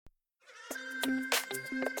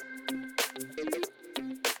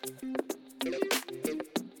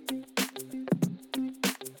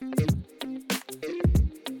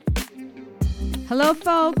Hello,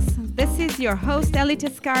 folks. This is your host, Ellie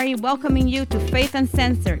Tescari, welcoming you to Faith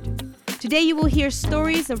Uncensored. Today, you will hear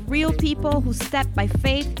stories of real people who stepped by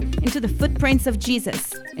faith into the footprints of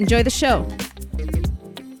Jesus. Enjoy the show.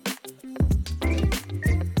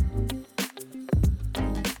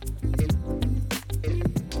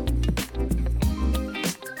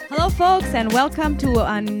 Hello, folks, and welcome to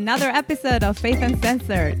another episode of Faith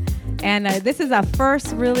Uncensored. And this is our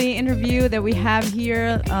first really interview that we have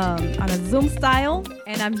here on a Zoom style.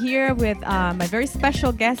 And I'm here with my very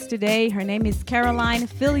special guest today. Her name is Caroline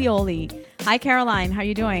Filioli. Hi, Caroline. How are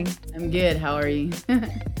you doing? I'm good. How are you?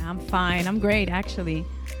 I'm fine. I'm great, actually.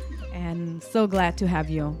 And so glad to have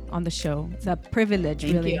you on the show. It's a privilege,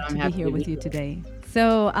 Thank really, you. I'm to be happy here to with be you here. today.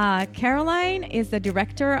 So Caroline is the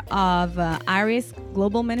director of Iris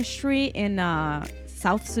Global Ministry in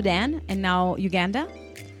South Sudan and now Uganda.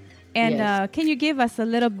 And Yes. can you give us a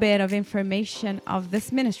little bit of information of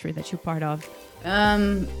this ministry that you're part of?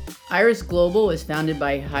 Iris Global was founded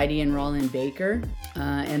by Heidi and Roland Baker,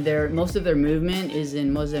 and most of their movement is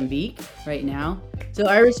in Mozambique right now. So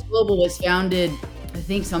Iris Global was founded, I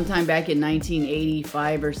think, sometime back in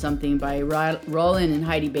 1985 or something by Roland and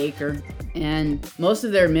Heidi Baker, and most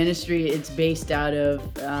of their ministry it's based out of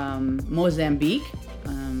Mozambique.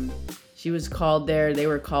 They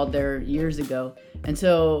were called there years ago. And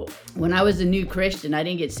so when I was a new Christian, I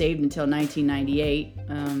didn't get saved until 1998,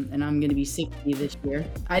 and I'm going to be 60 this year.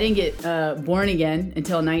 I didn't get born again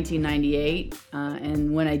until 1998,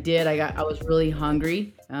 and when I did, I was really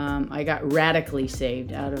hungry. I got radically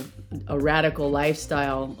saved out of a radical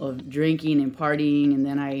lifestyle of drinking and partying, and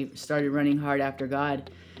then I started running hard after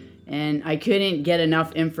God. And I couldn't get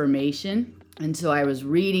enough information. And so I was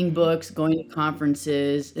reading books, going to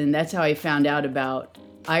conferences, and that's how I found out about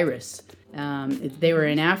Iris. They were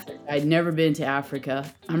in Africa. I'd never been to Africa.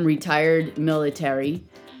 I'm retired military,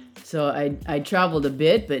 so I traveled a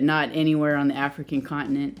bit, but not anywhere on the African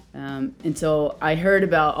continent. And so I heard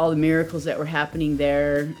about all the miracles that were happening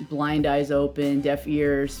there, blind eyes open, deaf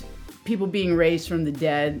ears, people being raised from the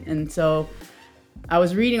dead. And so I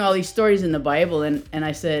was reading all these stories in the Bible, and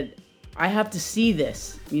I said, I have to see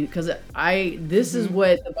this, because this is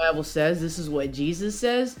what the Bible says. This is what Jesus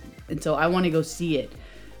says. And so I want to go see it.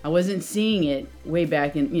 I wasn't seeing it way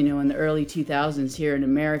back in the early 2000s here in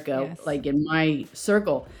America, Yes. like in my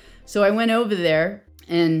circle. So I went over there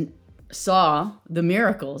and saw the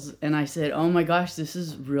miracles, and I said, "Oh my gosh, this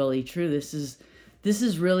is really true. This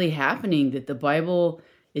is really happening." That the Bible,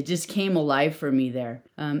 it just came alive for me there.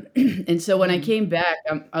 And so when I came back,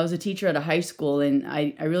 I was a teacher at a high school, and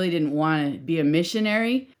I really didn't want to be a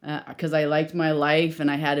missionary because I liked my life, and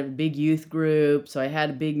I had a big youth group, so I had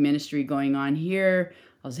a big ministry going on here.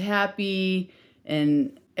 I was happy,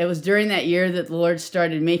 and it was during that year that the Lord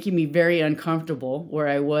started making me very uncomfortable where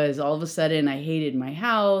I was. All of a sudden, I hated my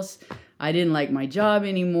house. I didn't like my job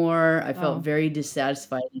anymore. I felt very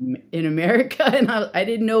dissatisfied in America, and I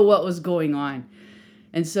didn't know what was going on.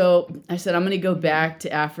 And so I said, I'm going to go back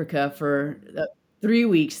to Africa for 3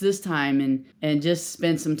 weeks this time and just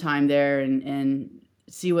spend some time there and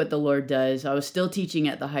see what the Lord does. I was still teaching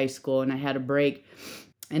at the high school, and I had a break.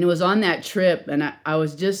 And it was on that trip, and I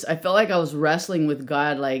felt like I was wrestling with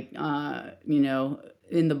God, like,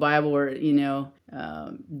 in the Bible where,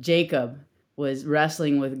 Jacob was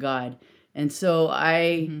wrestling with God. And so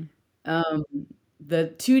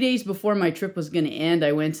the 2 days before my trip was going to end,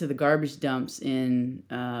 I went to the garbage dumps in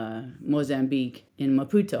Mozambique, in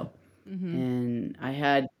Maputo. And I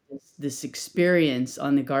had this experience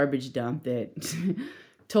on the garbage dump that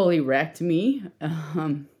totally wrecked me.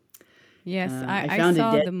 Yes, I I found a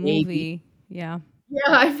saw dead the baby. movie. Yeah. Yeah,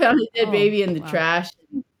 I found a dead Oh, baby in the wow. trash,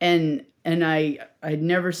 and I'd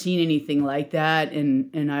never seen anything like that,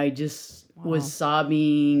 and I just Wow. was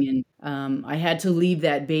sobbing, and I had to leave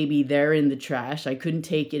that baby there in the trash. I couldn't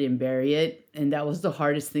take it and bury it, and that was the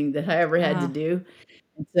hardest thing that I ever had to Ah. do.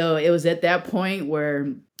 And so it was at that point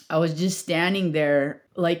where I was just standing there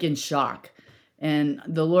like in shock. And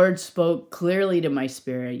the Lord spoke clearly to my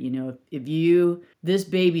spirit, this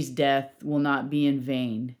baby's death will not be in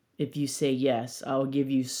vain. If you say yes, I will give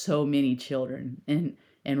you so many children.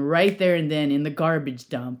 And right there and then in the garbage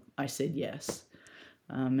dump, I said yes.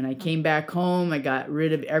 And I came back home. I got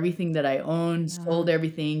rid of everything that I owned, sold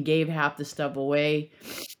everything, gave half the stuff away.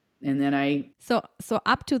 And then So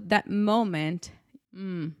up to that moment,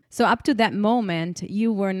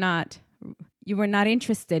 you were not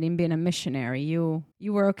interested in being a missionary. You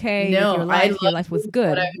were okay with no, your I life. Your loved life was what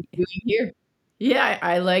good. I was doing here. Yeah,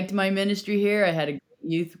 I liked my ministry here. I had a great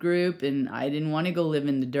youth group, and I didn't want to go live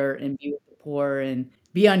in the dirt and be with the poor and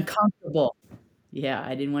be uncomfortable. Yeah,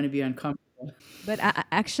 I didn't want to be uncomfortable. But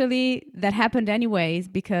actually, that happened anyways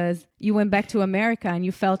because you went back to America and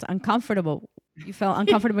you felt uncomfortable. You felt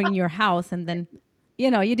uncomfortable in your house, and then,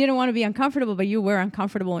 you didn't want to be uncomfortable, but you were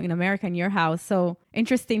uncomfortable in America in your house. So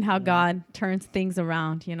interesting how God turns things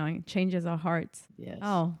around. And changes our hearts. Yes.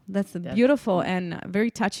 Oh, that's Definitely. beautiful and very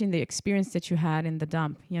touching. The experience that you had in the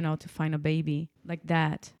dump. To find a baby like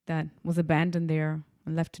that was abandoned there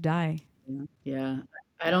and left to die. Yeah.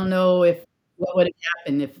 I don't know if what would have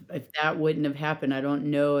happened if that wouldn't have happened.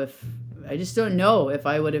 I just don't know if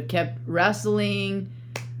I would have kept wrestling.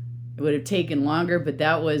 It would have taken longer, but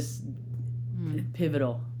that was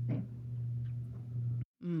pivotal.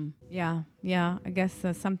 Yeah. I guess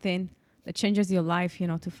something that changes your life,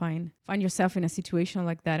 to find yourself in a situation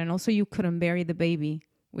like that, and also you couldn't bury the baby,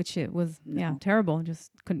 which it was terrible.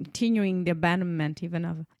 Just continuing the abandonment even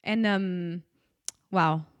of and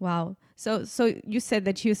wow. So you said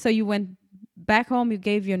that you went back home. You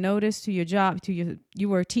gave your notice to your job. You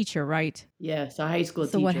were a teacher, right? Yes, a high school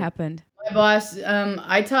So teacher. what happened? My boss,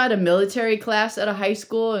 I taught a military class at a high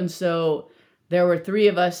school, and so there were three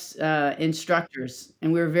of us instructors,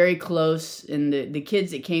 and we were very close. And the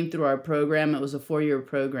kids that came through our program, it was a 4-year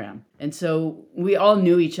program, and so we all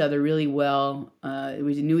knew each other really well.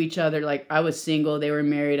 We knew each other, like I was single, they were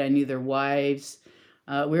married, I knew their wives.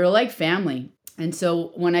 We were like family. And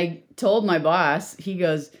so when I told my boss, he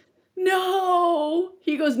goes, "No."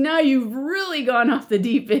 He goes, "Now you've really gone off the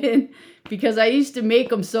deep end." Because I used to make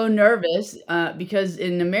them so nervous because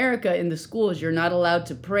in America, in the schools, you're not allowed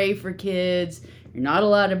to pray for kids. You're not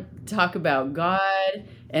allowed to talk about God.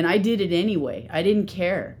 And I did it anyway. I didn't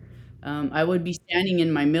care. I would be standing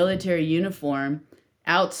in my military uniform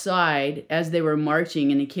outside as they were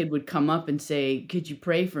marching, and a kid would come up and say, "Could you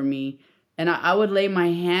pray for me?" And I would lay my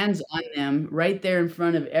hands on them right there in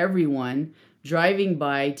front of everyone, driving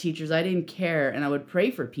by teachers. I didn't care, and I would pray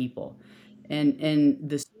for people. And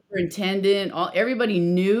the superintendent, everybody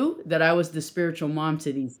knew that I was the spiritual mom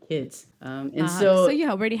to these kids. And So so, you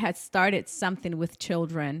already had started something with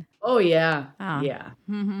children. oh yeah, Ah. yeah,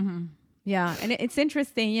 Yeah, and it's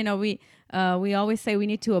interesting. We always say we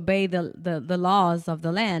need to obey the laws of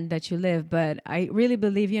the land that you live, but I really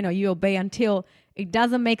believe you obey until it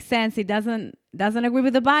doesn't make sense. It doesn't agree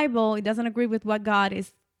with the Bible. It doesn't agree with what God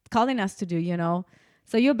is calling us to do.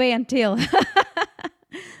 So you obey until.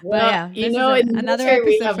 well, Yeah, you this know, is in the another military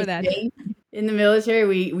we episode have for a that. saying. In the military,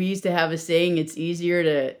 we used to have a saying: "It's easier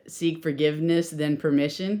to seek forgiveness than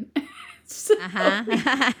permission." So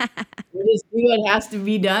we just do what has to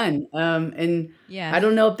be done. And Yes. I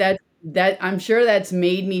don't know if that I'm sure that's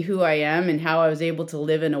made me who I am and how I was able to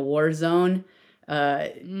live in a war zone, uh,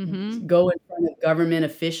 go in front of government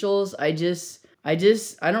officials. I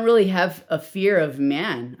don't really have a fear of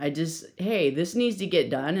man. Hey, this needs to get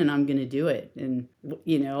done, and I'm gonna do it. And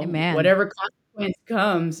Amen. whatever consequence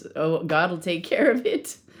comes, oh, God will take care of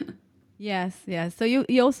it. Yes. So you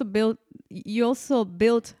also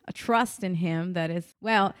built a trust in him that is,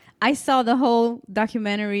 well, I saw the whole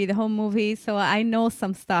documentary, the whole movie, so I know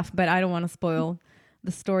some stuff, but I don't want to spoil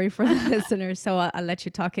the story for the listeners. So I'll let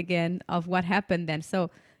you talk again of what happened then. So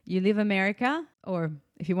you leave America, or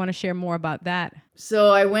if you want to share more about that.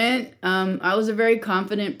 So I went, I was a very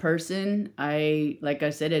confident person. Like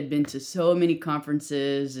I said, had been to so many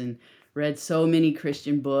conferences and read so many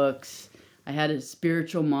Christian books. I had a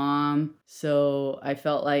spiritual mom. So I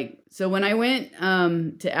felt so when I went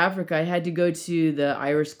to Africa, I had to go to the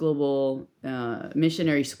Irish Global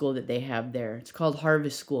Missionary School that they have there. It's called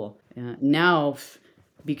Harvest School. Now,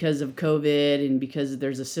 because of COVID and because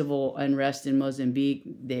there's a civil unrest in Mozambique,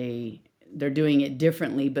 they're doing it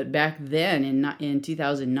differently. But back then in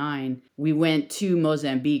 2009, we went to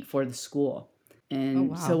Mozambique for the school.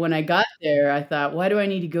 And so when I got there, I thought, why do I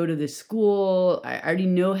need to go to this school? I already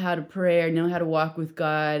know how to pray. I know how to walk with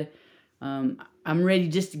God. I'm ready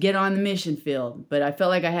just to get on the mission field. But I felt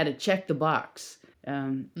like I had to check the box.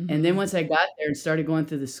 And then once I got there and started going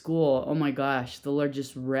through the school, oh my gosh, the Lord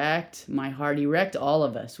just wrecked my heart. He wrecked all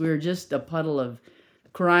of us. We were just a puddle of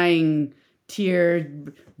crying, tears,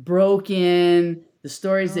 broken, the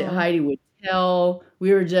stories that Heidi would tell.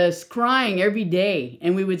 We were just crying every day,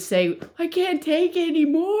 and we would say, "I can't take it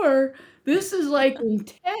anymore. This is like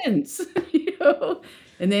intense,"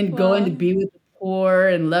 And then going to be with the poor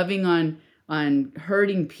and loving on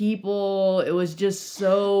hurting people. It was just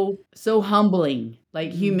so humbling.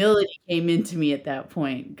 Like humility came into me at that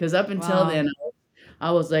point, because up until then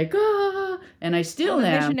I was like, and I still I'm a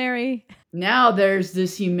am. missionary. Now there's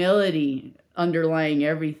this humility underlying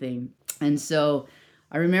everything. And so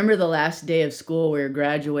I remember the last day of school, we were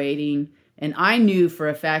graduating, and I knew for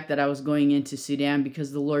a fact that I was going into Sudan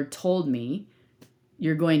because the Lord told me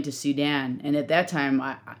you're going to Sudan. And at that time,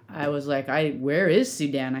 I was like, where is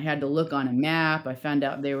Sudan? I had to look on a map. I found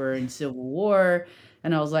out they were in civil war.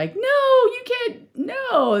 And I was like, no, you can't,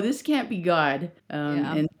 no, this can't be God.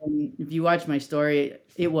 Yeah. And if you watch my story,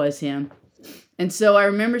 it was him. And so I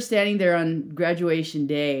remember standing there on graduation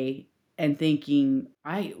day and thinking,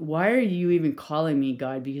 why are you even calling me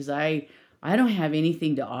God? Because I don't have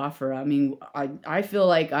anything to offer. I mean, I feel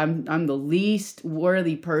like I'm the least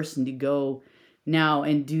worthy person to go now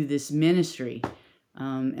and do this ministry.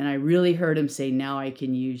 And I really heard him say, now I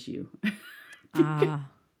can use you. Ah,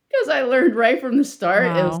 Because I learned right from the start,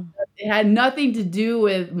 wow. it had nothing to do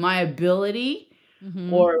with my ability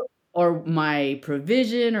Mm-hmm. or my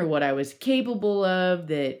provision or what I was capable of,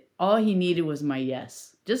 that all he needed was my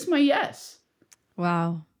yes. Just my yes.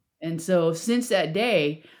 Wow. And so since that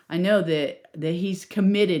day, I know that he's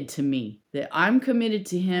committed to me, that I'm committed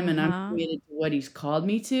to him and I'm Uh-huh. committed to what he's called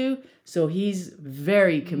me to. So he's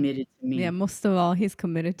very Mm. committed to Yeah, me. most of all, he's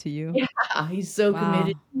committed to you. Yeah, he's so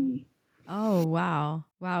committed Wow. to me. Oh, wow.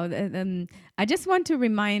 Wow. I just want to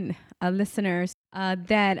remind listeners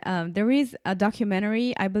that there is a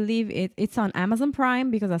documentary. I believe it's on Amazon Prime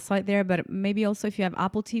because I saw it there, but maybe also if you have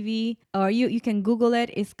Apple TV or you can Google it.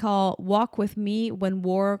 It's called Walk With Me When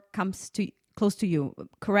War Comes to Close to You.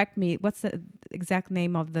 Correct me. What's the exact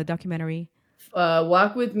name of the documentary?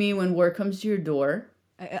 Walk with me when war comes to your door.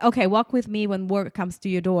 Okay, Walk With Me When War Comes to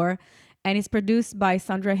Your Door. And it's produced by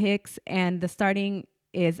Sandra Hicks. And the starting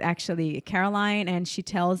is actually Caroline. And she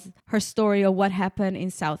tells her story of what happened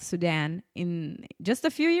in South Sudan in just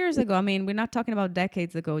a few years ago. I mean, we're not talking about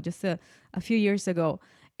decades ago, just a few years ago.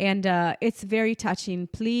 And it's very touching.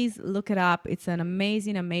 Please look it up. It's an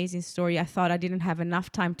amazing, amazing story. I thought I didn't have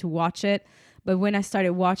enough time to watch it. But when I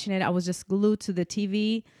started watching it, I was just glued to the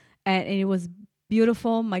TV. And it was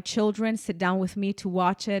beautiful. My children sit down with me to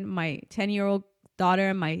watch it. My 10-year-old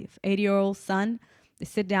daughter, my 8-year-old son, they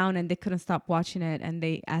sit down and they couldn't stop watching it. And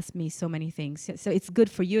they asked me so many things. So it's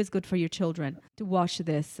good for you. It's good for your children to watch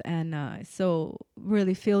this. And so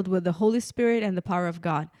really filled with the Holy Spirit and the power of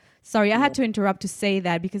God. Sorry, I had to interrupt to say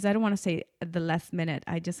that because I don't want to say it at the last minute.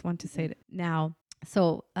 I just want to say it now.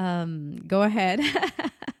 So go ahead.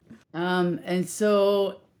 And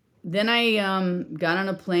so then I got on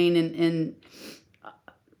a plane, and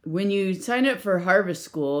when you sign up for Harvest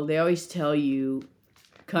School, they always tell you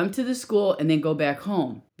come to the school and then go back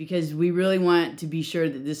home, because we really want to be sure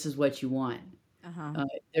that this is what you want. Uh-huh.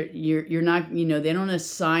 You're not, they don't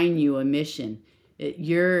assign you a mission.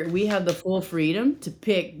 We have the full freedom to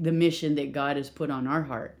pick the mission that God has put on our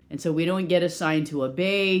heart, and so we don't get assigned to a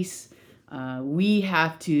base. We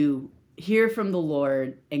have to hear from the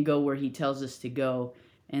Lord and go where He tells us to go,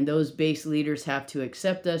 and those base leaders have to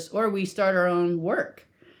accept us, or we start our own work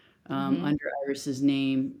under Iris's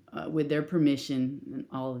name with their permission and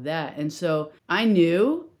all of that. And so I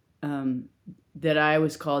knew that I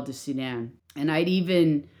was called to Sudan. And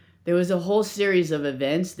there was a whole series of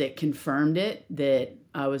events that confirmed it, that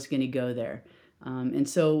I was going to go there. And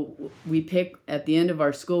so at the end of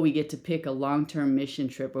our school, we get to pick a long-term mission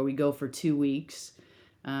trip where we go for 2 weeks.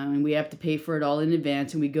 And we have to pay for it all in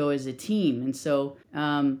advance, and we go as a team. And so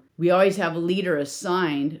we always have a leader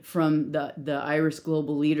assigned from the Iris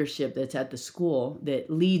Global Leadership that's at the school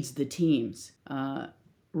that leads the teams.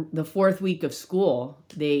 The 4th week of school,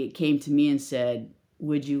 they came to me and said,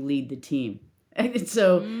 would you lead the team? And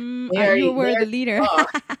so You were the leader.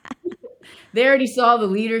 they already saw the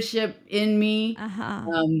leadership in me,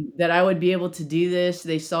 Uh-huh. that I would be able to do this.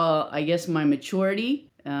 They saw, I guess, my maturity.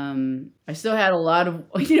 I still had a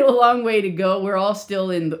long way to go. We're all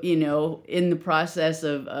still in the process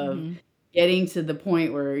of getting to the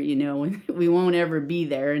point where, we won't ever be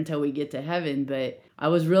there until we get to heaven. But I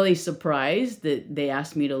was really surprised that they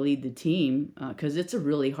asked me to lead the team, because it's a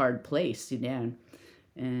really hard place, Sudan.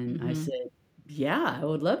 And I said, yeah, I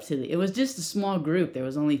would love to. It was just a small group. There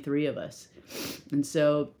was only 3 of us. And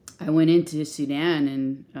so I went into Sudan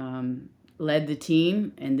and led the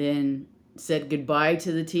team, and then said goodbye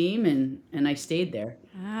to the team, and I stayed there.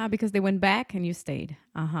 Because they went back and you stayed.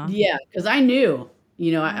 Uh-huh. Yeah, because I knew,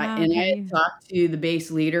 I Okay. had talked to the base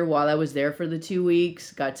leader while I was there for the 2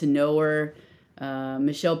 weeks, got to know her.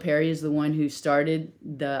 Michelle Perry is the one who started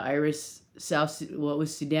the Iris it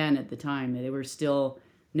was Sudan at the time. They were still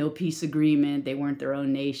no peace agreement. They weren't their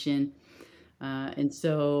own nation. And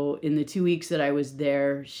so in the 2 weeks that I was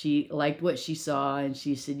there, she liked what she saw, and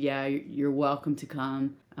she said, yeah, you're welcome to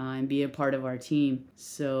come and be a part of our team.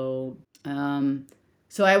 So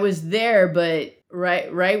I was there, but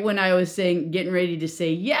right when I was getting ready to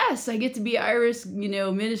say, yes, I get to be Iris,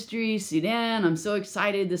 Ministry, Sudan. I'm so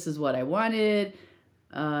excited. This is what I wanted.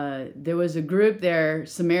 there was a group there,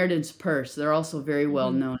 Samaritan's Purse. They're also very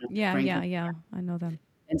well known in Yeah, yeah, Franklin. yeah. I know them.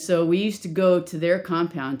 And so we used to go to their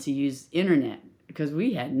compound to use internet because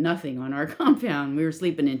we had nothing on our compound. We were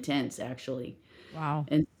sleeping in tents, actually. Wow.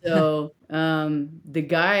 And so the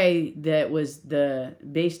guy that was the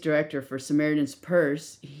base director for Samaritan's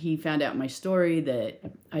Purse, he found out my story that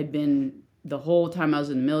I'd been the whole time I was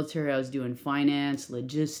in the military, I was doing finance,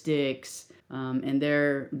 logistics, and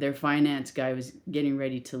their finance guy was getting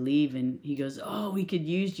ready to leave, and he goes, "Oh, we could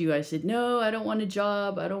use you." I said, "No, I don't want a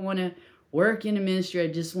job. I don't want to work in a ministry. I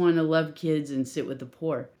just want to love kids and sit with the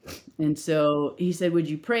poor." And so he said, "Would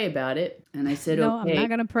you pray about it?" And I said, No, I'm "Okay." not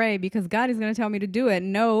gonna pray because God is gonna tell me to do it.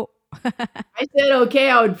 No. I said, "Okay,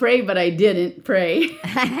 I would pray," but I didn't pray.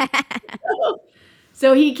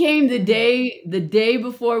 So he came the day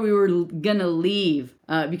before we were gonna leave,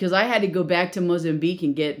 because I had to go back to Mozambique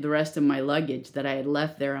and get the rest of my luggage that I had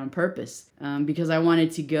left there on purpose, because I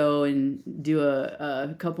wanted to go and do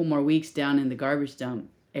a couple more weeks down in the garbage dump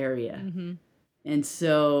area. And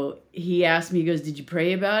so he asked me, he goes, "Did you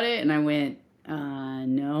pray about it?" And I went,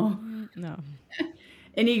 "No." No.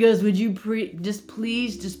 And he goes, "Would you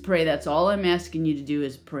please just pray? That's all I'm asking you to do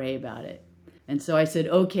is pray about it." And so I said,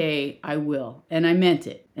 "Okay, I will." And I meant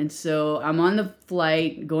it. And so I'm on the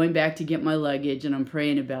flight going back to get my luggage and I'm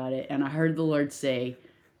praying about it. And I heard the Lord say,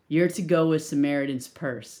 "You're to go with Samaritan's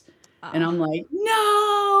Purse." And I'm like,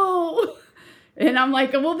 "No." And I'm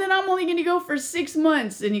like, "Well, then I'm only going to go for 6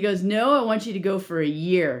 months." And he goes, "No, I want you to go for a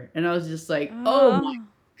year." And I was just like, "Oh my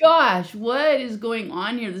gosh, what is going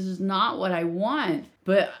on here? This is not what I want."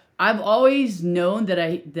 But I've always known that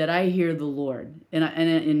I hear the Lord, and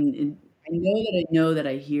I know that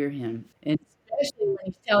I hear Him, and especially when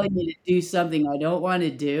He's telling me to do something I don't want to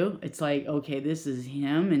do. It's like, okay, this is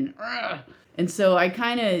Him, and so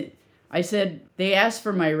I said they asked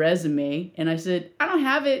for my resume, and I said I don't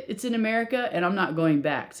have it. It's in America, and I'm not going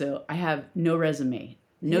back, so I have no resume,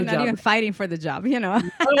 no You're not job. even fighting for the job, you know.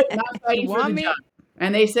 Not fighting for want the me? job.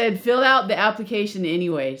 And they said, fill out the application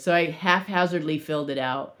anyway. So I haphazardly filled it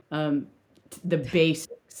out. The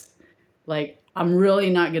basics. Like, I'm really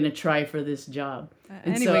not going to try for this job.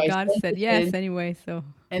 And so Anyway, I God sent said it yes in. anyway, so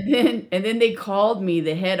And then they called me,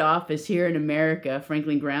 the head office here in America,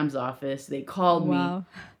 Franklin Graham's office. They called me wow.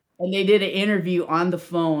 and they did an interview on the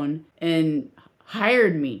phone and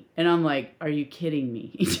hired me. And I'm like, are you kidding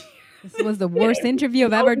me? This was the worst interview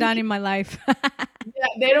I've ever done in my life. Yeah,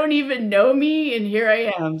 they don't even know me, and here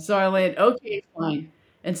I am. So I went, okay, fine.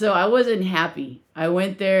 And so I wasn't happy. I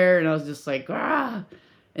went there and I was just like, ah.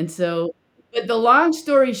 And so, but the long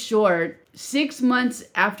story short, 6 months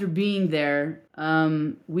after being there,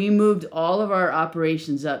 we moved all of our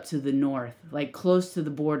operations up to the north, like close to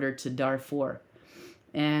the border to Darfur.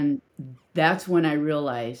 And that's when I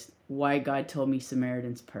realized why God told me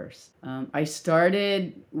Samaritan's Purse. I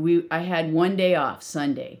had one day off,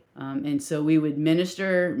 Sunday. And so we would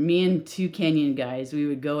minister, me and two Kenyan guys, we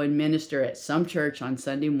would go and minister at some church on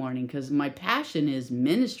Sunday morning because my passion is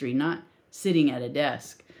ministry, not sitting at a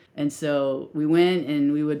desk. And so we went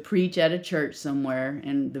and we would preach at a church somewhere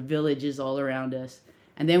in the villages all around us.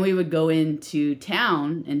 And then we would go into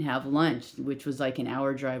town and have lunch, which was like an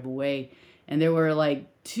hour drive away. And there were like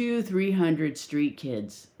 300 street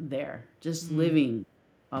kids there just living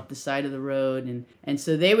off the side of the road. And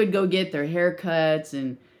so they would go get their haircuts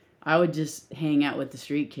and I would just hang out with the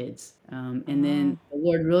street kids. And then the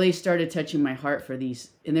Lord really started touching my heart for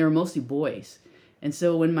these, and they were mostly boys. And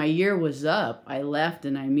so when my year was up, I left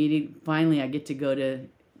and finally I get to go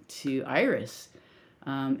to Iris.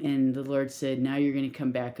 And the Lord said, now you're going to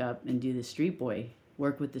come back up and do the street boy,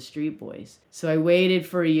 work with the street boys. So I waited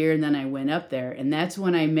for a year and then I went up there. And that's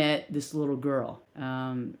when I met this little girl.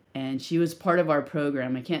 And she was part of our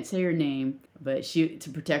program. I can't say her name, but to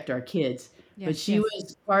protect our kids. But she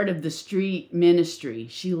was part of the street ministry.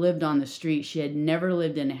 She lived on the street. She had never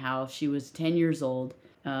lived in a house. She was 10 years old.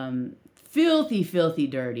 Filthy, filthy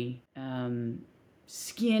dirty.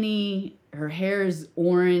 Skinny. Her hair is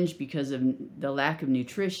orange because of the lack of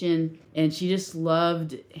nutrition. And she just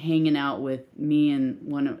loved hanging out with me and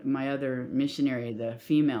one of my other missionary, the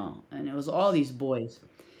female. And it was all these boys.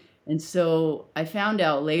 And so I found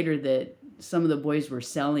out later that some of the boys were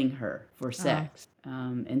selling her for sex.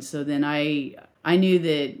 And so then I knew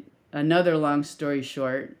that, another long story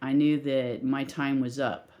short, I knew that my time was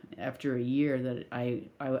up after a year, that I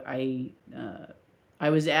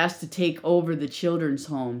was asked to take over the children's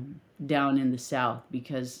home down in the South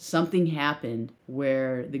because something happened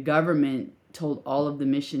where the government told all of the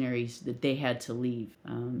missionaries that they had to leave.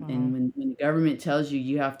 And when the government tells you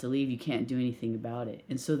you have to leave, you can't do anything about it.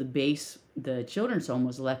 And so the children's home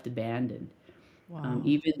was left abandoned. Wow.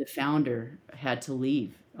 Even the founder had to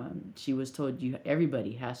leave. She was told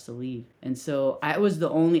everybody has to leave, and so I was the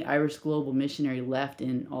only Irish Global missionary left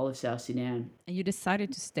in all of South Sudan. And you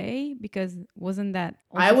decided to stay because wasn't that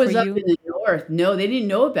I also for was up you? in the north. No, they didn't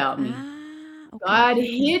know about me. Okay, God okay,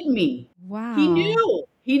 okay. hid me. He Wow. knew.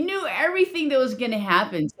 He knew everything that was going to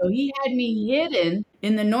happen. So he had me hidden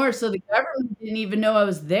in the north so the government didn't even know I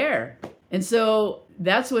was there. And so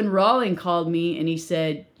that's when Rawling called me and he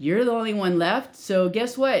said, "You're the only one left. So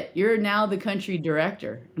guess what? You're now the country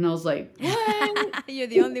director." And I was like, "What? You're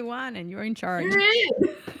the only one and you're in You're charge.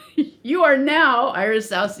 it. You are now Irish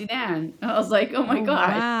South Sudan." I was like, "Oh my Oh,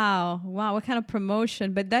 gosh." wow. Wow, what kind of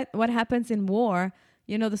promotion? But that what happens in war,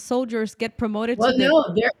 the soldiers get promoted to Well, the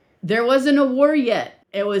no, there wasn't a war yet.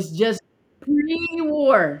 It was just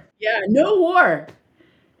pre-war. Yeah, no war.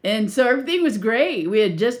 And so everything was great. We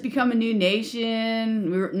had just become a new nation.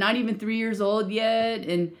 We were not even 3 years old yet.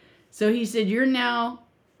 And so he said, "You're now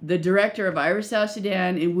the director of Irish South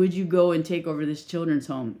Sudan, and would you go and take over this children's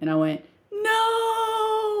home?" And I went,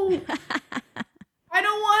 "No, I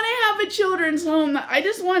don't want to have a children's home. I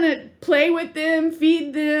just want to play with them,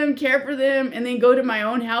 feed them, care for them, and then go to my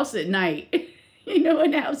own house at night,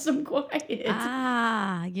 and have some quiet."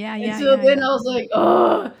 Yeah, And yeah, so yeah, then yeah. I was like,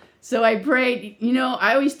 "Oh." So I prayed.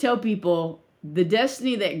 I always tell people the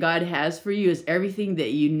destiny that God has for you is everything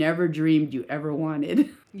that you never dreamed you ever wanted.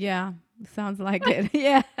 Yeah, sounds like it.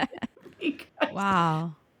 Yeah. Because-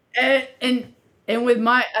 Wow. and with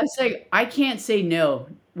I was like, I can't say no.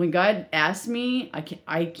 When God asks me,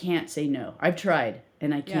 I can't say no. I've tried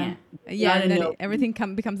and I Yeah. can't. It's Yeah, not a and then no. everything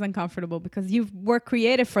becomes uncomfortable because you were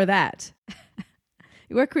created for that.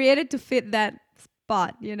 You were created to fit that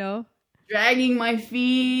spot. Dragging my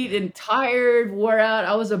feet and tired, wore out.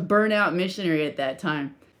 I was a burnout missionary at that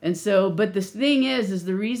time. And so, but the thing is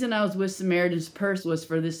the reason I was with Samaritan's Purse was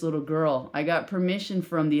for this little girl. I got permission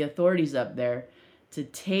from the authorities up there to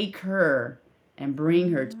take her and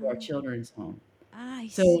bring her to our Ah, children's home. I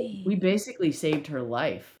So we see. basically saved her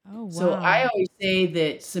life. Oh, So I wow. always say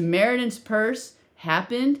that Samaritan's Purse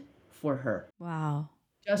happened for her, Wow.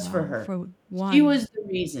 just for Wow. her. For She one. was the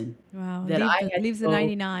reason Wow. that I had to Leaves the go.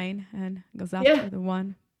 99 and goes Yeah, after the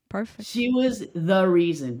one. Perfect. she was the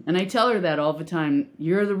reason. And I tell her that all the time.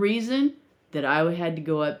 You're the reason that I had to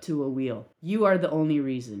go up to a wheel. You are the only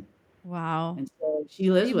reason. Wow. And so she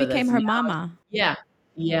So lives you with became us her now. mama. Yeah.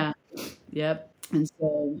 Yeah. Yep. And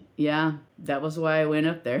so, yeah, that was why I went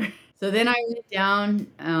up there. So then I went down,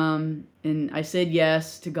 and I said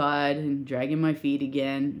yes to God and dragging my feet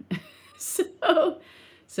again. so,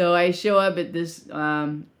 so I show up at this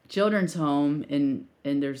children's home, and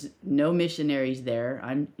there's no missionaries there.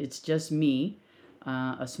 It's just me,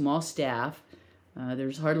 a small staff.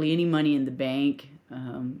 There's hardly any money in the bank,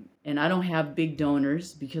 and I don't have big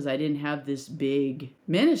donors because I didn't have this big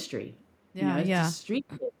ministry. Yeah, It's yeah. just street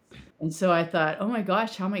kids. And so I thought, oh my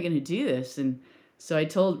gosh, how am I going to do this? And so I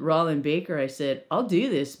told Roland Baker, I said, I'll do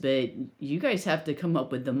this, but you guys have to come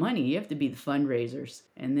up with the money. You have to be the fundraisers.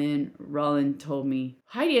 And then Roland told me,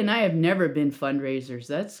 Heidi and I have never been fundraisers.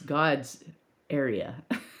 That's God's area.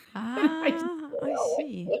 I said, I well,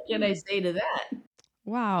 see. what can I say to that?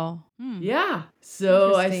 Wow. Yeah.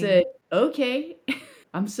 So I Interesting. said, okay.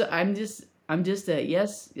 I'm just a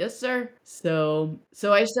yes, sir. So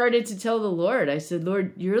I started to tell the Lord. I said,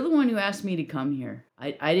 Lord, you're the one who asked me to come here.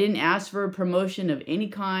 I didn't ask for a promotion of any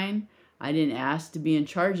kind. I didn't ask to be in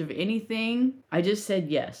charge of anything. I just said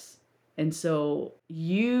yes. And so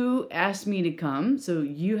you asked me to come, so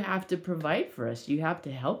you have to provide for us. You have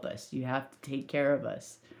to help us. You have to take care of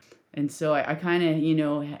us. And so I kind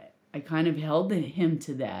of, I kind of held him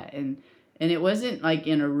to that. And it wasn't like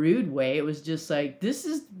in a rude way. It was just like, this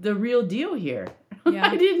is the real deal here. Yeah.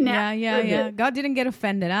 I didn't ask Yeah, yeah, for this. yeah. God didn't get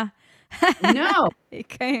offended, huh? No, He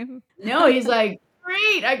came. no. He's like,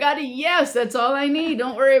 great. I got a yes. That's all I need.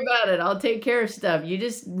 Don't worry about it. I'll take care of stuff. You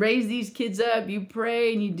just raise these kids up. You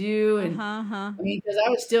pray and you do. And Uh-huh. I mean, because I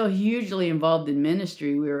was still hugely involved in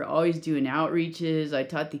ministry. We were always doing outreaches. I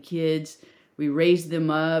taught the kids. We raised them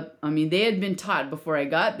up. I mean, they had been taught before I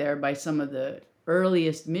got there by some of the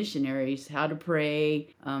earliest missionaries how to pray,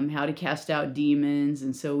 how to cast out demons.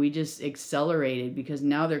 And so we just accelerated because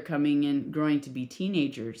now they're coming in, growing to be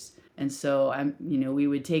teenagers. And so we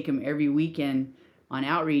would take them every weekend on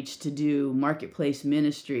outreach to do marketplace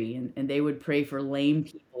ministry, and they would pray for lame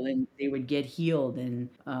people and they would get healed, and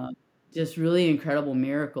just really incredible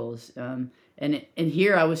miracles. And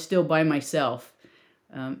here I was still by myself.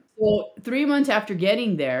 So 3 months after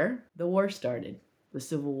getting there, the war started, the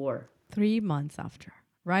Civil War. 3 months after.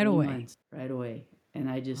 Right Three away. months right away. And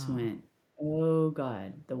I just Wow. went, oh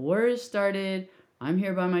God, the war has started. I'm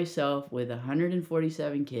here by myself with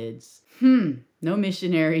 147 kids. No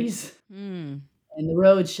missionaries. Mm. And the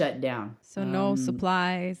road shut down. So no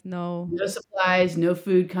supplies, no. No supplies, no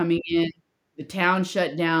food coming in. The town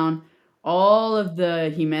shut down. All of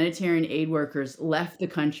the humanitarian aid workers left the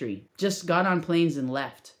country, just got on planes and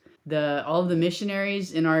left. All of the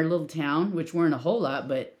missionaries in our little town, which weren't a whole lot,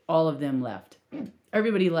 but all of them left.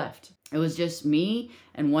 Everybody left. It was just me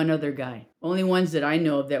and one other guy. Only ones that I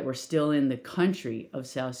know of that were still in the country of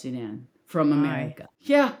South Sudan from America.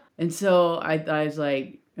 Yeah. And so I was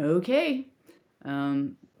like, okay.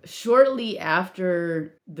 Shortly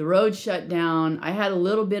after the road shut down, I had a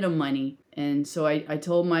little bit of money. And so I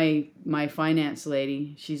told my finance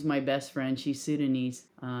lady, she's my best friend, she's Sudanese,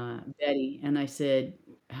 Betty. And I said,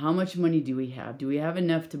 how much money do we have? Do we have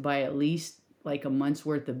enough to buy at least like a month's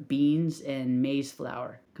worth of beans and maize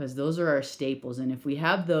flour? Because those are our staples. And if we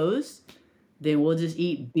have those, then we'll just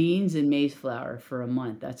eat beans and maize flour for a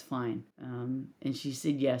month. That's fine. And she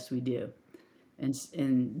said, yes, we do.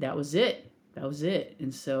 And that was it. That was it.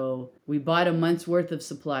 And so we bought a month's worth of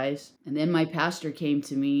supplies. And then my pastor came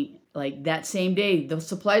to me like that same day. The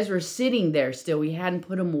supplies were sitting there still. We hadn't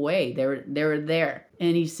put them away. They were there.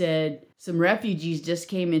 And he said, some refugees just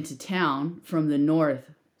came into town from the north,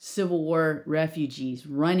 Civil War refugees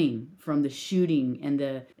running from the shooting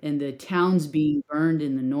and the towns being burned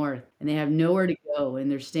in the north. And they have nowhere to go.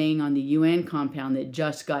 And they're staying on the UN compound that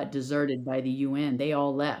just got deserted by the UN. They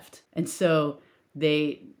all left. And so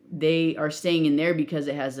they are staying in there because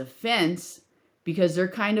it has a fence, because they're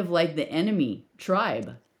kind of like the enemy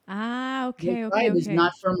tribe. Okay, The tribe is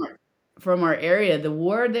not from our area. The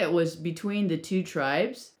war that was between the two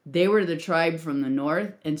tribes, they were the tribe from the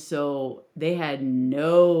north, and so they had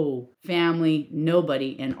no family, nobody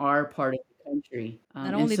in our part of the country.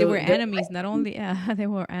 Not only they were enemies, they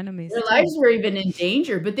were enemies. Their lives were even in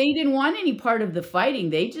danger, but they didn't want any part of the fighting.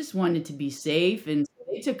 They just wanted to be safe, and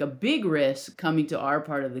they took a big risk coming to our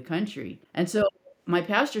part of the country. And so my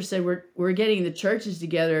pastor said, we're getting the churches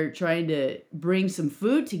together, trying to bring some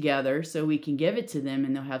food together so we can give it to them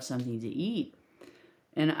and they'll have something to eat.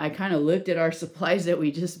 And I kind of looked at our supplies that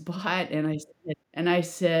we just bought, and I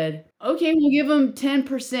said, okay, we'll give them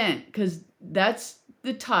 10% because that's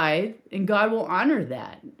the tithe, and God will honor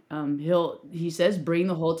that. He says, bring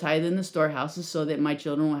the whole tithe in the storehouses so that my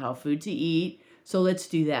children will have food to eat. So let's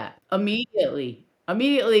do that. Immediately,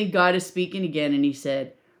 God is speaking again, and he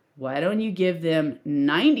said, why don't you give them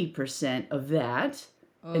 90% of that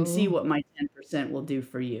and see what my 10% will do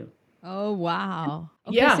for you? Oh, wow.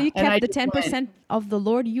 Okay, yeah, so you kept the 10% of the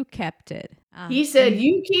Lord, you kept it. He said,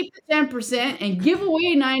 you keep the 10% and give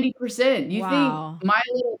away 90%. You think my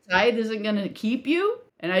little tithe isn't going to keep you?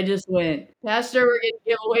 And I just went, Pastor, we're going to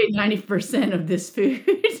give away 90% of this food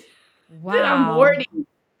that I'm hoarding,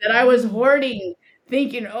 that I was hoarding,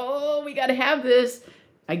 thinking, oh, we got to have this.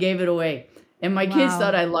 I gave it away. And my kids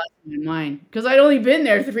thought I lost my mind because I'd only been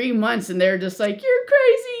there 3 months and they're just like, you're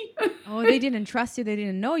crazy. Oh, they didn't trust you. They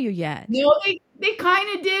didn't know you yet. No, they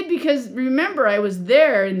kind of did because remember, I was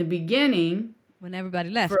there in the beginning. When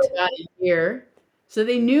everybody left. For about a year. So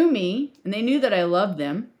they knew me and they knew that I loved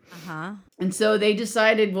them. And so they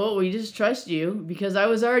decided, well, we just trust you because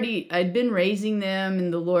I'd been raising them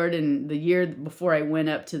in the Lord, and the year before I went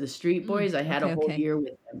up to the Street Boys, I had a whole year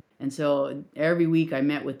with them. And so every week I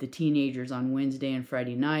met with the teenagers on Wednesday and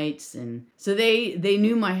Friday nights. And so they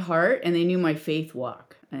knew my heart and they knew my faith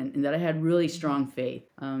walk. And that I had really strong faith,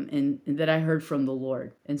 and that I heard from the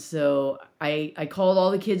Lord. And so I called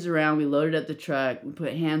all the kids around. We loaded up the truck. We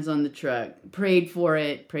put hands on the truck. Prayed for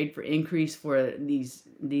increase for these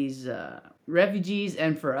refugees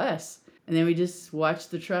and for us. And then we just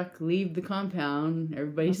watched the truck leave the compound.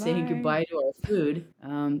 Everybody saying goodbye to our food.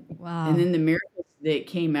 And then the miracles that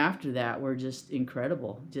came after that were just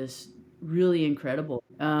incredible, just really incredible.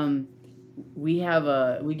 We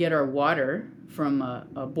get our water from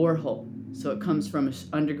a borehole, so it comes from an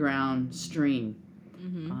underground stream.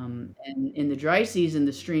 And in the dry season,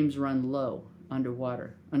 the streams run low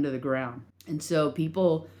underwater, under the ground, and so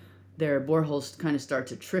their boreholes kind of start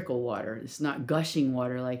to trickle water. It's not gushing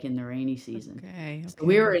water like in the rainy season. Okay. So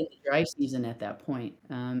we were in the dry season at that point,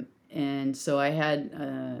 and so I had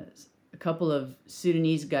a couple of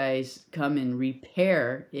Sudanese guys come and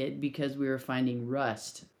repair it because we were finding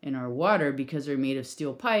rust in our water because they're made of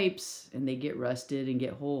steel pipes and they get rusted and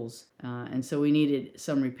get holes. And so we needed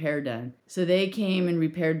some repair done. So they came and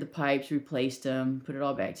repaired the pipes, replaced them, put it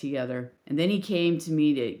all back together. And then he came to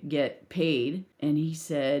me to get paid, and he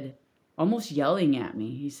said, almost yelling at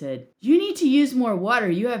me, he said, you need to use more water.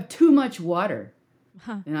 You have too much water.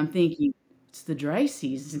 And I'm thinking, it's the dry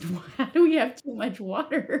season. How do we have too much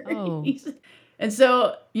water? And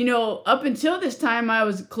so, up until this time, I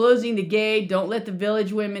was closing the gate. Don't let the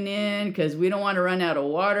village women in because we don't want to run out of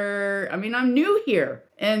water. I mean, I'm new here.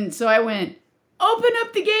 And so I went, open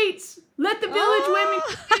up the gates. Let the village women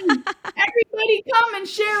in. Everybody come and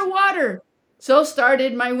share water. So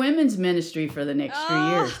started my women's ministry for the next 3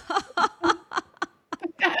 years.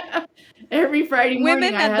 Every Friday morning,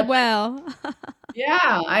 Women at the well.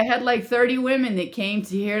 I had like 30 women that came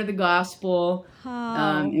to hear the gospel.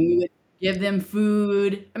 And we would give them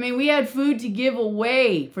food. I mean, we had food to give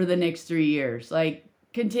away for the next 3 years, like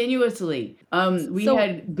continuously. We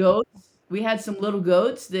had goats. We had some little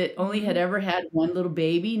goats that only had ever had one little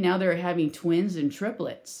baby. Now they're having twins and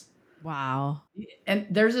triplets. Wow. And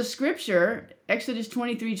there's a scripture, Exodus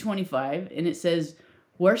 23:25, and it says,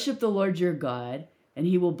 worship the Lord your God, and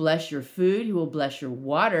he will bless your food. He will bless your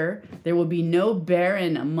water. There will be no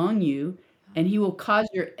barren among you, and he will cause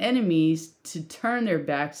your enemies to turn their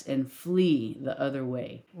backs and flee the other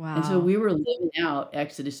way. Wow. And so we were living out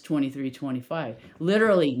Exodus 23:25.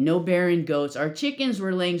 Literally, no barren goats. Our chickens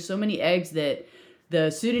were laying so many eggs that the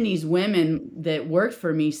Sudanese women that worked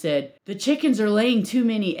for me said, the chickens are laying too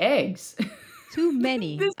many eggs. Too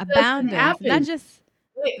many. This doesn't Abundant. happen. Not just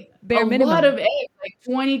bare a minimum. lot of eggs, like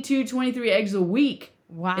 22, 23 eggs a week.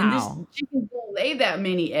 Wow. And this chicken don't lay that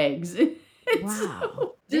many eggs.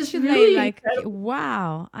 Wow. This should really lay like, incredible.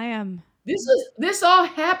 wow. I am. This all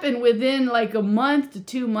happened within like a month to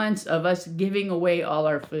 2 months of us giving away all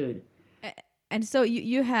our food. And so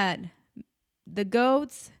you had the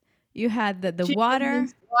goats, you had the Chickens,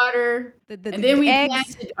 water, and the then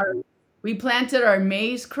eggs. we planted our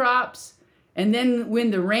maize crops. And then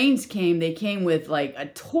when the rains came, they came with like a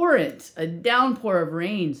torrent, a downpour of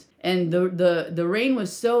rains. And the rain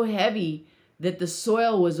was so heavy that the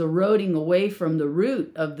soil was eroding away from the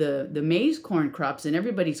root of the maize corn crops, and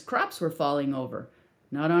everybody's crops were falling over.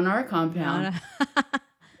 Not on our compound.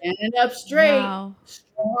 Ended up straight, Wow.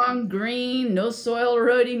 strong, green, no soil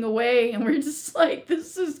eroding away. And we're just like,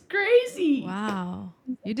 this is crazy. Wow.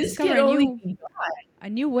 You This discover kid only can God. a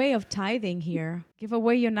new way of tithing here. Give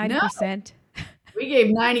away your 90%. We gave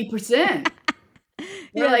 90%. We're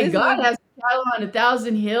Yeah, like, this God is- has cattle on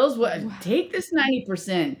 1,000 hills. What? Take this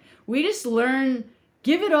 90%. We just learn,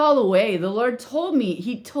 give it all away. The Lord told me.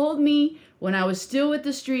 He told me when I was still with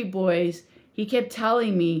the street boys, he kept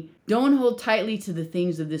telling me, don't hold tightly to the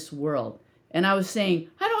things of this world. And I was saying,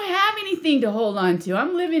 I don't have anything to hold on to.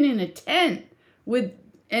 I'm living in a tent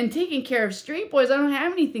and taking care of street boys. I don't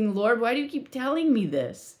have anything, Lord. Why do you keep telling me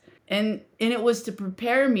this? And it was to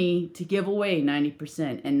prepare me to give away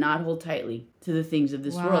 90% and not hold tightly to the things of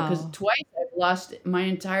this world. Because Wow. twice I've lost my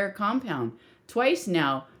entire compound. Twice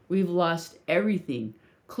now we've lost everything.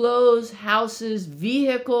 Clothes, houses,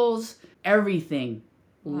 vehicles, everything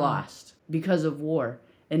lost because of war.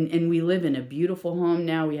 And we live in a beautiful home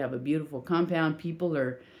now. We have a beautiful compound. People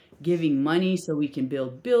are giving money so we can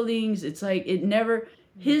build buildings. It's like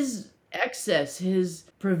his excess, his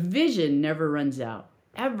provision never runs out.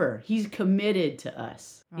 Ever. He's committed to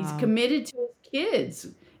us. He's Wow. committed to his kids.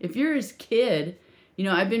 If you're his kid,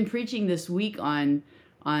 I've been preaching this week on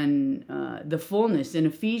the fullness in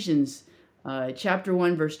Ephesians chapter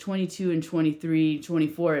 1, verse 22 and 23,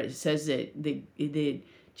 24. It says that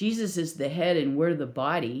Jesus is the head and we're the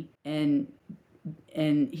body, and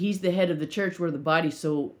he's the head of the church, we're the body,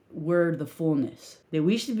 so we're the fullness. That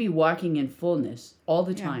we should be walking in fullness all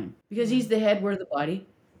the time. Because he's the head, we're the body.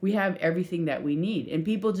 We have everything that we need. And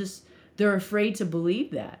people they're afraid to believe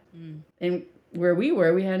that. And where we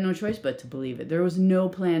were, we had no choice but to believe it. There was no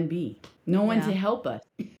plan B. No one to help us.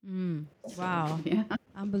 Wow. Yeah.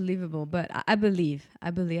 Unbelievable. But I believe. I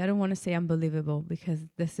don't want to say unbelievable because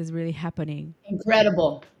this is really happening.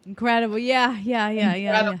 Incredible. Incredible. Yeah.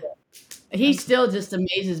 Incredible. He still just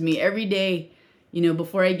amazes me every day,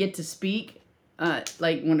 before I get to speak.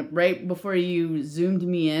 Right before you zoomed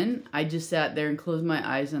me in, I just sat there and closed my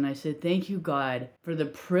eyes and I said, thank you, God, for the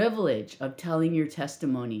privilege of telling your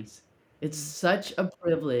testimonies. It's such a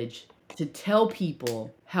privilege to tell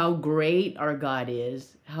people how great our God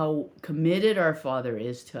is, how committed our Father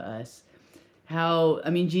is to us,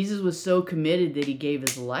 Jesus was so committed that he gave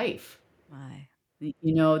his life. My.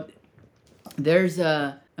 There's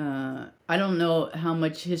I don't know how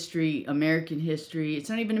much American history, it's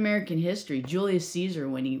not even American history. Julius Caesar,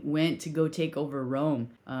 when he went to go take over Rome,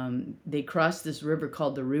 they crossed this river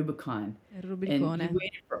called the Rubicon. And he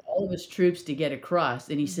waited for all of his troops to get across,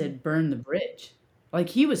 and he said, burn the bridge. Like,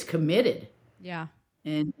 he was committed. Yeah.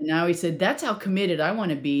 And now he said, that's how committed I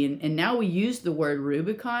want to be. And now we use the word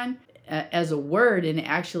Rubicon as a word, and it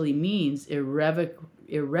actually means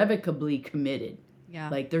irrevocably committed. Yeah.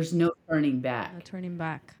 Like there's no turning No back. turning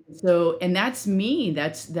back. So, and that's me.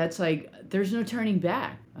 That's like there's no turning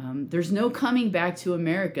back. There's no coming back to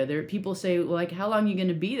America. There, people say, well, like, how long are you going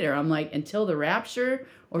to be there? I'm like, until the rapture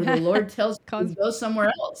or the Lord tells me Cause to go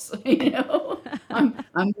somewhere else.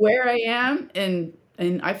 I'm where I am, and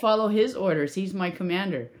I follow His orders. He's my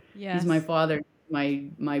commander. He's my yes. father.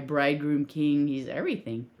 My bridegroom king. He's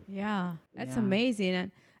everything. Yeah, that's Yeah.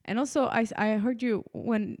 amazing. And also I heard you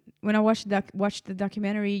when I watched the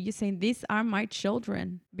documentary, you saying these are my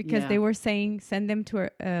children because Yeah. they were saying send them to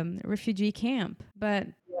a refugee camp, but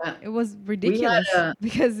Yeah. it was We had ridiculous a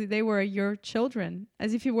because they were your children,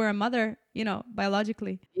 as if you were a mother,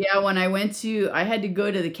 biologically. Yeah, when I had to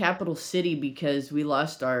go to the capital city because we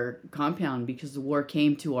lost our compound because the war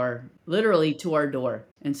came literally to our door.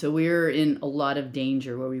 And so we were in a lot of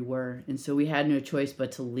danger where we were. And so we had no choice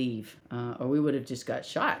but to leave, or we would have just got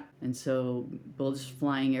shot. And so bullets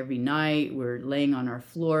flying every night. We're laying on our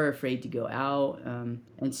floor, afraid to go out.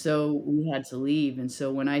 And so we had to leave. And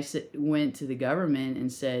so when went to the government and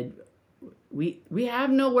said, we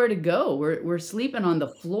have nowhere to go. We're sleeping on the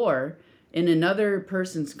floor in another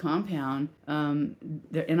person's compound. And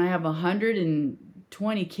I have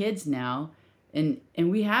 120 kids now, and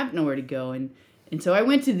we have nowhere to go. And so I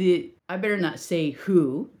went to I better not say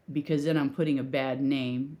who because then I'm putting a bad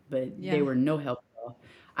name, but they Yeah. were no help at all.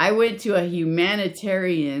 I went to a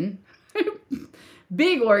humanitarian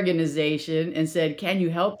big organization and said, "Can you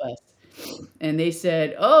help us?" And they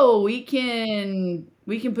said, "Oh, we can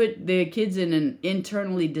put the kids in an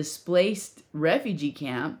internally displaced refugee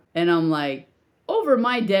camp." And I'm like, "Over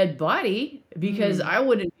my dead body," because Mm. I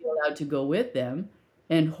wouldn't be allowed to go with them.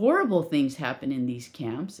 And horrible things happen in these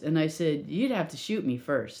camps. And I said, "You'd have to shoot me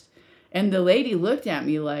first." And the lady looked at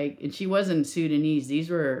me like, and she wasn't Sudanese, these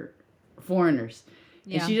were foreigners.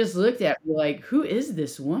 And Yeah. she just looked at me like, "Who is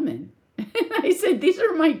this woman?" And I said, "These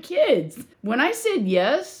are my kids." When I said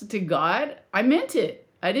yes to God, I meant it.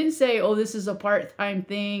 I didn't say, "Oh, this is a part-time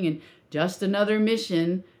thing and just another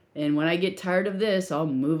mission. And when I get tired of this, I'll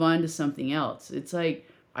move on to something else." It's like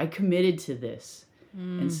I committed to this.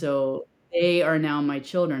 And Mm. so they are now my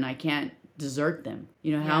children. I can't desert them.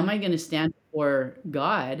 How am Yeah. I going to stand before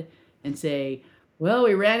God and say, "Well,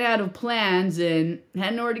 we ran out of plans and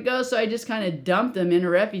had nowhere to go, so I just kind of dumped them in a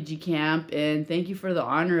refugee camp, and thank you for the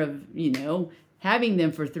honor of, having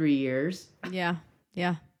them for 3 years." Yeah.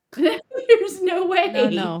 Yeah. There's no No, way.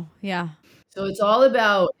 no. Yeah. So it's all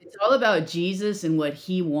about Jesus and what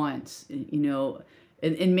He wants,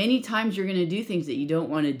 and many times you're going to do things that you don't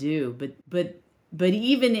want to do, but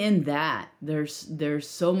even in that, there's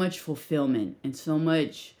so much fulfillment and so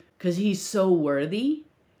much because He's so worthy,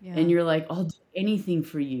 Yeah. and you're like, "I'll do anything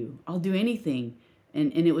for you. I'll do anything."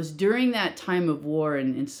 And it was during that time of war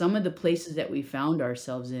and some of the places that we found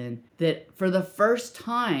ourselves in that for the first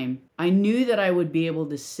time, I knew that I would be able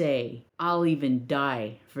to say, "I'll even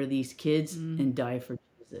die for these kids Mm. and die for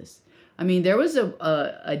Jesus." I mean, there was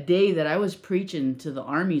a day that I was preaching to the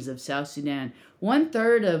armies of South Sudan.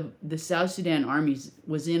 1/3 of the South Sudan armies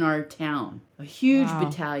was in our town, a huge Wow.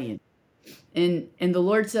 battalion. And the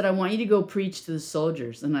Lord said, "I want you to go preach to the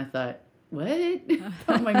soldiers." And I thought, "What?" I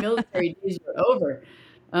thought my military days were over.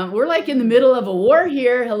 We're like in the middle of a war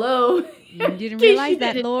here. Hello, You in didn't case realize you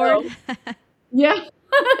that, didn't Lord. know. Yeah.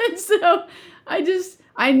 So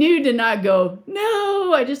I knew to not go,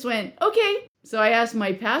 "No." I just went, "Okay." So I asked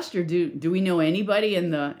my pastor, "Do we know anybody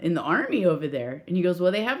in the army over there?" And he goes,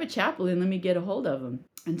 "Well, they have a chaplain. Let me get a hold of him."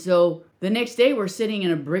 And so the next day we're sitting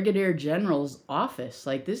in a brigadier general's office.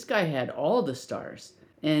 Like this guy had all the stars.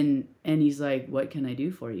 And he's like, "What can I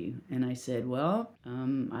do for you?" And I said, "Well,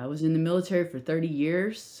 I was in the military for 30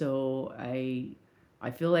 years, so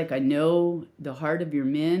I feel like I know the heart of your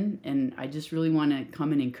men, and I just really want to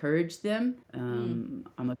come and encourage them. Mm.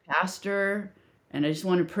 I'm a pastor, and I just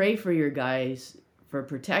want to pray for your guys for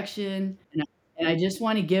protection, and I just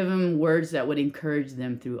want to give them words that would encourage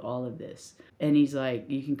them through all of this." And he's like,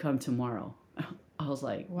 "You can come tomorrow." I was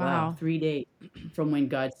like, "Wow, Wow. 3 days from when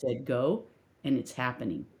God said go, and it's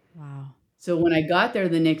happening." Wow. So when I got there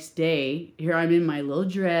the next day, here I'm in my little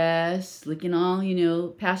dress, looking all,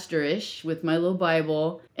 pastorish with my little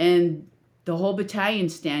Bible, and the whole battalion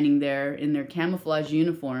standing there in their camouflage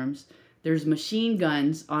uniforms. There's machine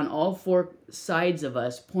guns on all four sides of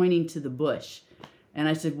us pointing to the bush. And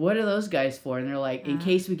I said, "What are those guys for?" And they're like, "In Ah.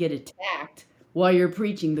 case we get attacked while you're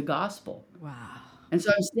preaching the gospel." Wow. And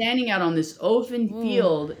so I'm standing out on this open Ooh.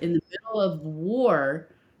 field in the middle of war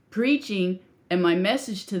preaching, and my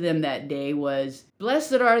message to them that day was,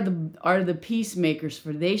 "Blessed are the peacemakers,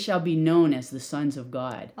 for they shall be known as the sons of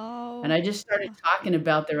God." And Oh. I just started talking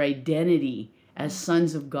about their identity as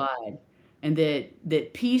sons of God. and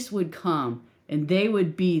that peace would come, and they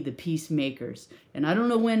would be the peacemakers. And I don't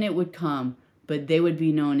know when it would come, but they would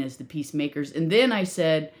be known as the peacemakers. And then I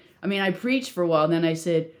said, I mean, I preached for a while, and then I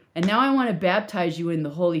said, and now I want to baptize you in the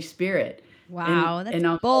Holy Spirit. Wow, that's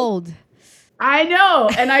I'm bold. I know.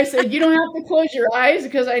 And I said, you don't have to close your eyes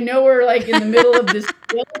because I know we're like in the middle of this.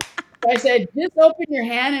 I said, just open your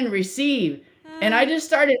hand and receive. And I just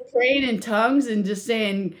started praying in tongues and just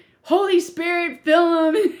saying, Holy Spirit,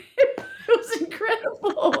 fill them. It was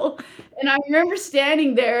incredible. And I remember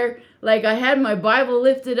standing there, like I had my Bible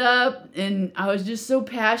lifted up, and I was just so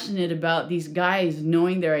passionate about these guys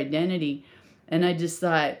knowing their identity. And I just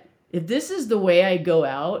thought, if this is the way I go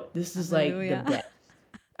out, this is like the Hallelujah. best.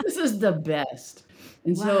 This is the best.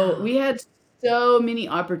 And so Wow. we had so many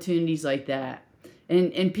opportunities like that.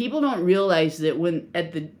 And people don't realize that when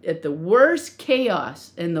at the worst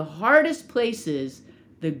chaos and the hardest places,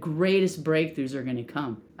 the greatest breakthroughs are going to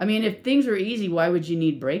come. I mean, if things were easy, why would you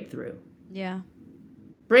need breakthrough? Yeah.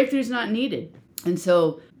 Breakthrough's not needed. And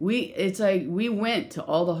so it's like we went to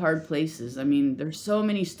all the hard places. I mean, there's so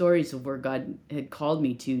many stories of where God had called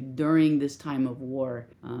me to during this time of war,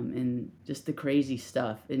 and just the crazy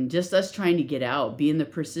stuff, and just us trying to get out, being the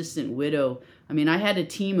persistent widow. I mean, I had a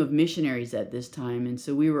team of missionaries at this time, and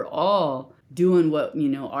so we were all doing what,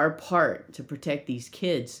 our part to protect these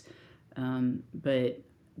kids. But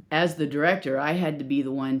as the director, I had to be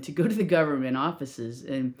the one to go to the government offices.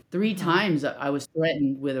 And 3 times I was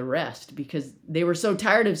threatened with arrest because they were so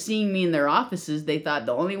tired of seeing me in their offices. They thought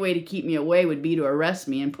the only way to keep me away would be to arrest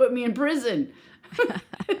me and put me in prison.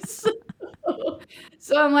 so,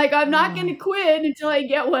 so I'm like, I'm not going to quit until I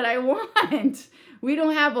get what I want. We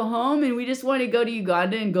don't have a home, and we just want to go to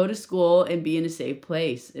Uganda and go to school and be in a safe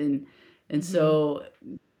place. And so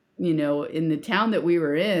in the town that we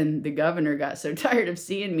were in, the governor got so tired of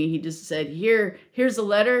seeing me, he just said, here's a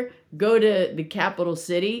letter, go to the capital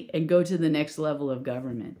city and go to the next level of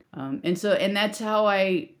government. And that's how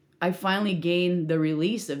I finally gained the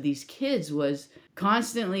release of these kids, was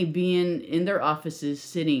constantly being in their offices,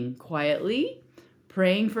 sitting quietly,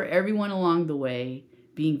 praying for everyone along the way,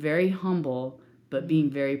 being very humble, but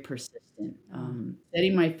being very persistent,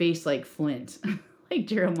 setting my face like flint, like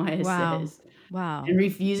Jeremiah Wow. says. Wow. And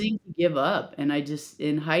refusing to give up. And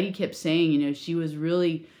Heidi kept saying, she was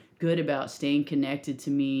really good about staying connected to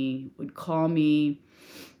me, would call me.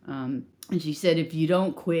 And she said, if you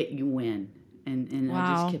don't quit, you win. And I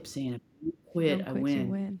just Wow. kept saying, if you quit, Don't I quit, you win.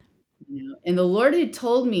 win. And the Lord had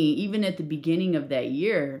told me, even at the beginning of that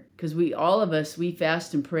year, because all of us, we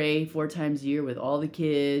fast and pray 4 times a year with all the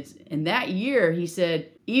kids. And that year, he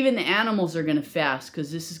said, even the animals are going to fast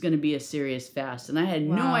because this is going to be a serious fast. And I had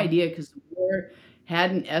no Wow. idea because the war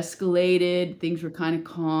hadn't escalated. Things were kind of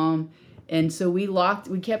calm. And so we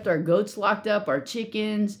kept our goats locked up, our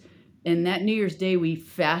chickens. And that New Year's Day, we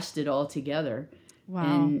fasted all together. Wow.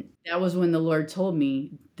 And that was when the Lord told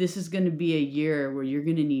me, this is going to be a year where you're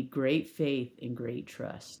going to need great faith and great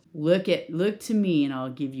trust. Look to me, and I'll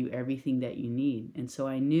give you everything that you need. And so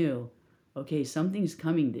I knew, okay, something's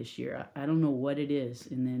coming this year. I don't know what it is.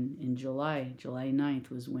 And then in July 9th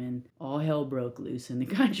was when all hell broke loose in the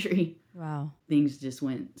country. Wow. Things just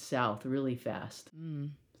went south really fast.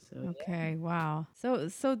 So Okay, wow. So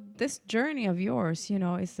this journey of yours,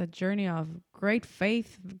 is a journey of great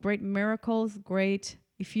faith, great miracles, great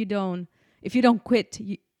if you don't quit,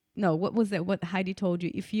 no, what was that? What Heidi told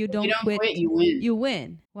you? If you if you don't don't quit, quit, you win. you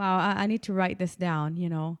win. Wow, I need to write this down,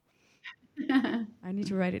 I need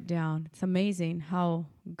to write it down. It's amazing how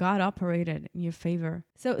God operated in your favor.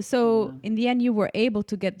 So in the end, you were able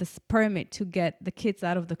to get this permit to get the kids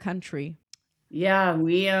out of the country. Yeah,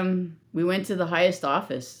 we went to the highest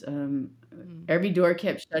office. Every door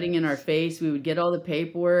kept shutting in our face. We would get all the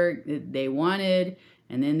paperwork that they wanted,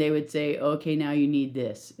 and then they would say, "Okay, now you need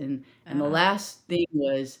this." And the last thing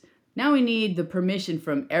was, now we need the permission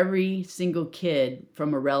from every single kid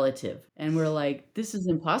from a relative. And we're like, this is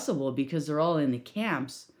impossible because they're all in the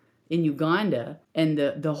camps in Uganda, and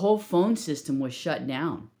the whole phone system was shut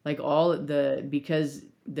down. Like because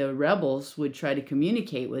the rebels would try to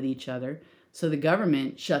communicate with each other. So the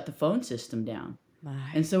government shut the phone system down.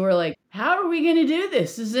 And so we're like, how are we going to do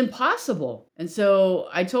this? This is impossible. And so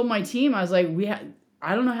I told my team, I was like,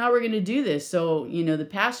 I don't know how we're going to do this. So, the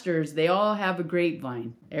pastors, they all have a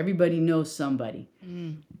grapevine. Everybody knows somebody.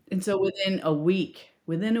 And so within a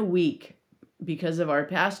week, because of our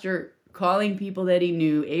pastor calling people that he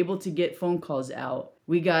knew, able to get phone calls out,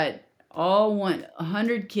 we got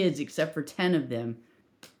 100 kids except for 10 of them.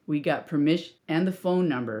 We got permission and the phone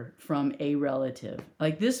number from a relative.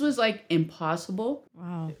 Like, this was like impossible.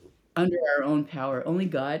 Wow. Under our own power. Only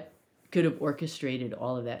God could have orchestrated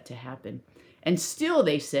all of that to happen. And still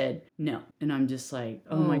they said no. And I'm just like,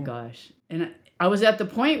 oh my gosh. And I was at the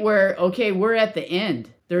point where, okay, we're at the end.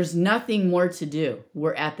 There's nothing more to do.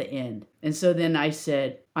 We're at the end. And so then I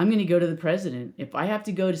said, I'm going to go to the president. If I have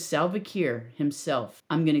to go to Salva Kiir himself,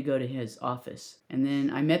 I'm going to go to his office. And then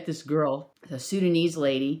I met this girl, a Sudanese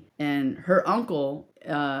lady, and her uncle,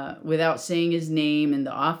 without saying his name in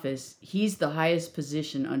the office, he's the highest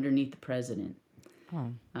position underneath the president.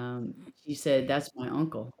 She said, that's my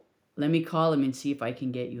uncle. Let me call him and see if I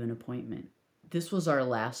can get you an appointment. This was our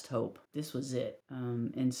last hope. This was it.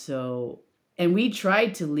 And we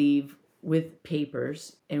tried to leave with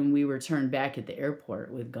papers, and we were turned back at the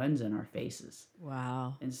airport with guns in our faces.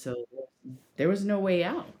 Wow. And so there was no way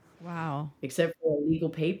out. Wow. Except for a legal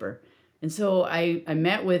paper. And so I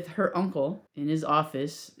met with her uncle in his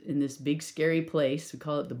office in this big scary place. We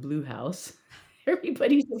call it the Blue House.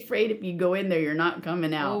 Everybody's afraid if you go in there, you're not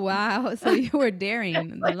coming out. Oh, wow. So you were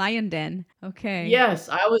daring the lion den. Okay. Yes,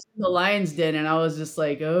 I was in the lion's den, and I was just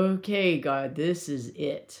like, okay, God, this is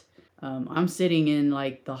it. I'm sitting in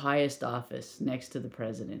like the highest office next to the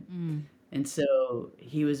president. And so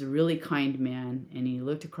he was a really kind man, and he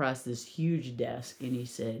looked across this huge desk and he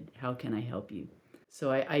said, how can I help you?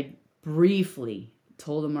 So I briefly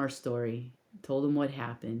told him our story, told him what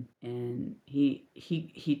happened, and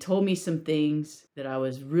he told me some things that I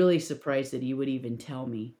was really surprised that he would even tell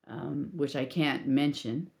me, which I can't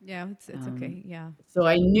mention. Yeah, it's okay. Yeah. So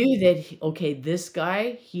I knew that, okay, this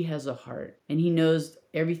guy, he has a heart, and he knows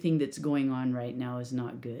everything that's going on right now is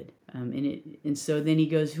not good. And so then he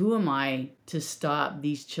goes, who am I to stop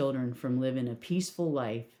these children from living a peaceful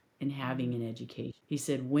life and having an education? He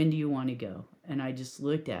said, when do you want to go? And I just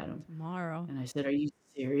looked at him. Tomorrow. And I said, are you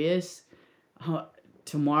serious?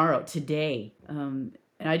 Tomorrow, today. And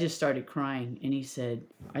I just started crying. And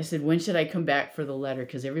I said, when should I come back for the letter?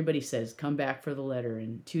 Because everybody says, come back for the letter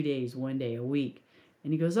in 2 days, 1 day, a week.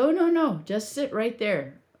 And he goes, oh, no, just sit right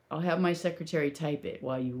there. I'll have my secretary type it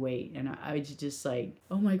while you wait. And I was just like,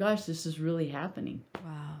 oh my gosh, this is really happening.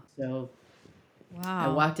 Wow. So wow. I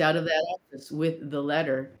walked out of that office with the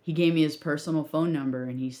letter. He gave me his personal phone number,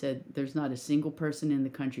 and he said, there's not a single person in the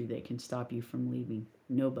country that can stop you from leaving.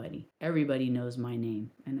 Nobody. Everybody knows my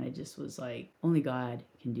name. And I just was like, only God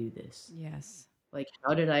can do this. Yes. Like,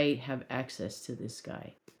 how did I have access to this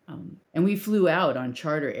guy? And we flew out on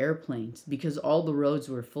charter airplanes because all the roads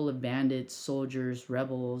were full of bandits, soldiers,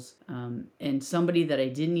 rebels, and somebody that I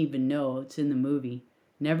didn't even know, it's in the movie,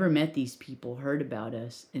 never met these people, heard about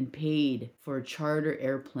us, and paid for charter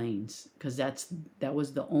airplanes because that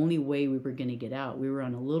was the only way we were going to get out. We were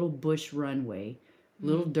on a little bush runway,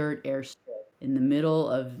 little dirt airstrip in the middle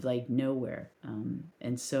of like nowhere.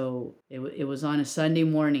 And so it was on a Sunday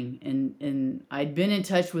morning, and I'd been in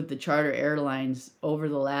touch with the charter airlines over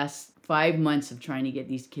the last 5 months of trying to get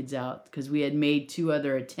these kids out because we had made 2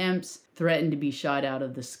 other attempts, threatened to be shot out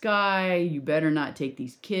of the sky. You better not take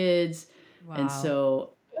these kids. Wow. And so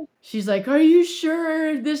she's like, are you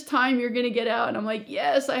sure this time you're going to get out? And I'm like,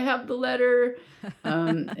 yes, I have the letter.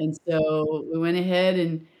 And so we went ahead,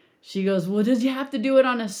 and she goes, well, did you have to do it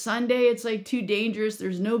on a Sunday? It's like too dangerous.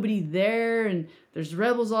 There's nobody there, and there's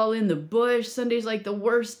rebels all in the bush. Sunday's like the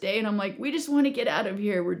worst day. And I'm like, we just want to get out of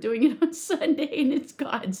here. We're doing it on Sunday, and it's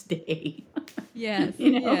God's day. Yes.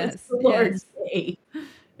 Yes, it's the Lord's day.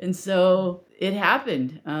 And so it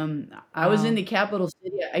happened. I was in the capital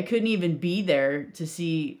city. I couldn't even be there to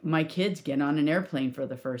see my kids get on an airplane for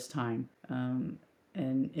the first time.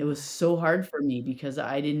 And it was so hard for me because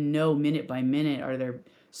I didn't know minute by minute, are there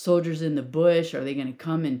soldiers in the bush? Are they going to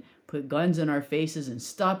come and put guns in our faces and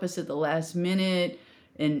stop us at the last minute?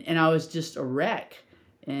 And I was just a wreck.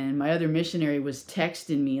 And my other missionary was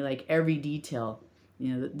texting me like every detail.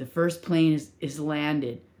 You know, the first plane is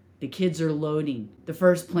landed. The kids are loading. The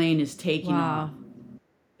first plane is taking off.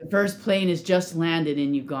 The first plane is just landed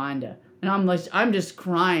in Uganda. And I'm just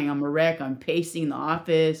crying. I'm a wreck. I'm pacing the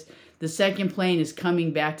office. The second plane is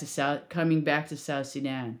coming back to South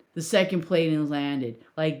Sudan. The second plane has landed.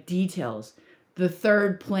 Like details. The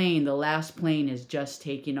third plane, the last plane, is just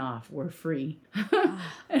taking off. We're free. Wow.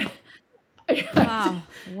 It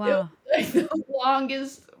was like the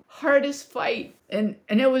longest, hardest fight. And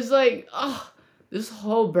it was like, this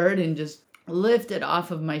whole burden just lifted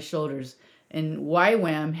off of my shoulders. And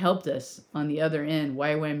YWAM helped us on the other end,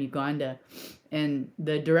 YWAM Uganda. And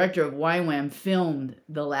the director of YWAM filmed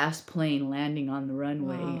the last plane landing on the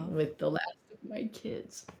runway with the last of my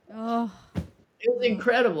kids. Oh, it was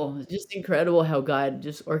incredible. It's just incredible how God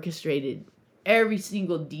just orchestrated every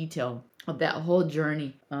single detail of that whole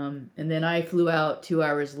journey. And then I flew out 2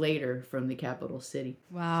 hours later from the capital city.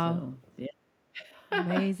 Wow. So, yeah.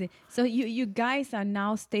 Amazing. So you guys are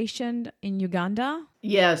now stationed in Uganda?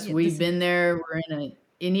 Yes, Yeah, we've this been there.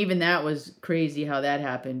 And even that was crazy how that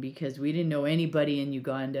happened because we didn't know anybody in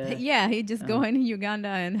Uganda. yeah, he just Um, going to Uganda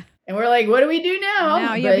and we're like, what do we do and now?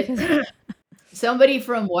 now yeah, But because somebody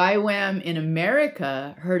from YWAM in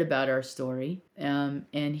America heard about our story,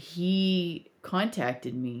 and he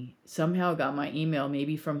contacted me. Somehow got my email,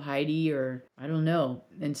 maybe from Heidi or I don't know.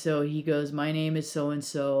 And so he goes, "My name is so and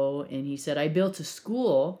so," and he said, "I built a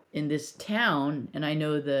school in this town, and I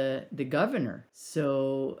know the governor."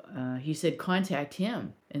 So he said, "Contact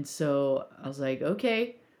him." And so I was like,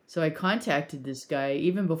 "Okay." So I contacted this guy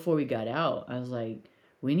even before we got out. I was like,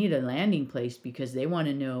 we need a landing place because they want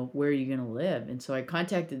to know where you're going to live. And so I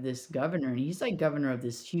contacted this governor, and he's like governor of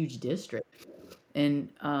this huge district. And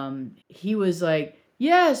he was like,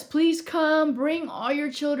 "Yes, please come, bring all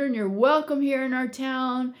your children. You're welcome here in our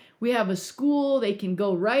town. We have a school. They can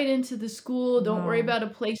go right into the school. Don't worry wow, about a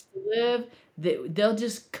place to live. They'll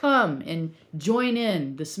just come and join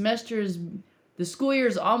in. The school year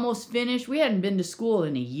is almost finished. We hadn't been to school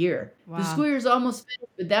in a year. The wow, school year is almost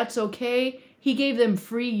finished, but that's okay." He gave them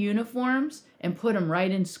free uniforms and put them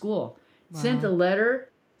right in school. Sent a wow, letter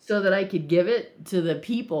so that I could give it to the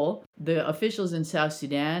people, the officials in South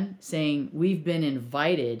Sudan, saying, "We've been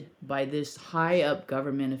invited by this high up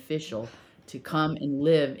government official to come and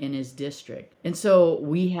live in his district." And so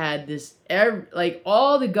we had this, like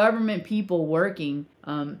all the government people working.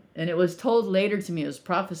 And it was told later to me, it was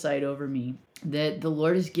prophesied over me, that the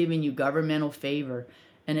Lord is giving you governmental favor,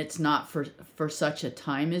 and it's not for such a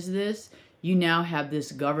time as this. You now have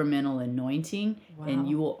this governmental anointing, and wow,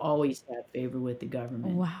 you will always have favor with the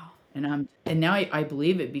government. wow. And now I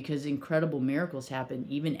believe it because incredible miracles happen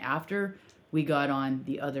even after we got on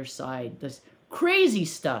the other side. This crazy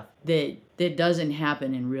stuff that doesn't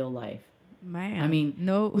happen in real life. I Man, mean,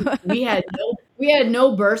 no. we had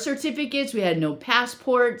no birth certificates, we had no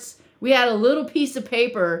passports. We had a little piece of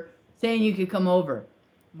paper saying you could come over.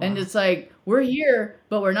 And Wow. it's like, we're here,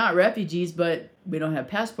 but we're not refugees, but we don't have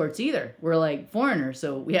passports either. We're like foreigners,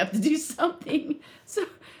 so we have to do something.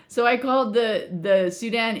 So I called the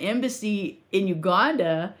Sudan embassy in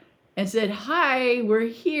Uganda and said, "Hi, we're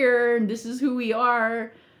here, and this is who we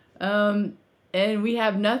are." Um, and we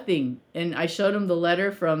have nothing. And I showed them the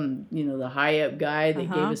letter from, the high up guy that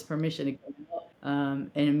gave Uh-huh. us permission to come out.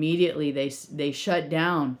 And immediately they shut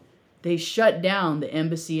down. They shut down the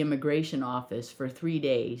embassy immigration office for 3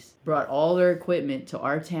 days, brought all their equipment to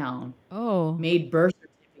our town, Oh, made birth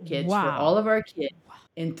certificates for all wow. of our kids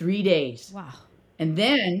in 3 days. Wow. And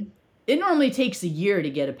then it normally takes a year to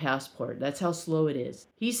get a passport. That's how slow it is.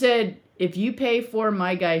 He said, if you pay for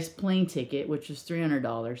my guy's plane ticket, which was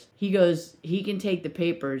 $300, he goes, he can take the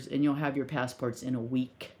papers and you'll have your passports in a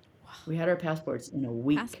week. We had our passports in a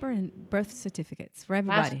week. Passport and birth certificates for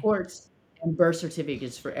everybody. Passports and birth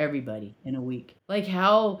certificates for everybody in a week. Like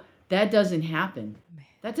how that doesn't happen.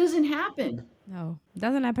 That doesn't happen. No,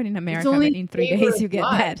 doesn't happen in It's America that only in the three favor days of you get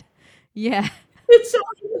God. that. Yeah. It's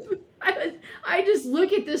only, I just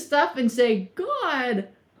look at this stuff and say, God,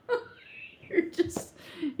 you're just,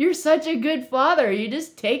 you're such a good father. You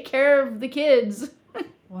just take care of the kids.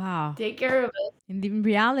 Wow. Take care of us. In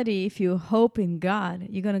reality, if you hope in God,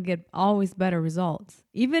 you're gonna get always better results.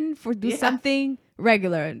 Even for do Yeah. something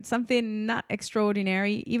regular, something not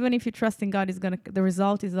extraordinary. Even if you trust in God, the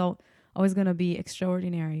result is always gonna be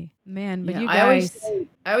extraordinary. Man, but Yeah. you I guys,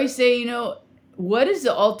 always say, what is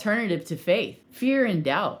the alternative to faith? Fear and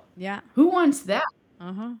doubt. yeah, Who wants that?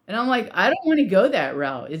 uh-huh, And I'm like, I don't want to go that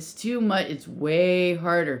route. It's too much. It's way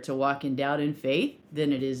harder to walk in doubt and faith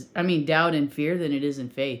than it is. I mean, doubt and fear than it is in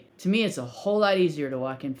faith. To me, it's a whole lot easier to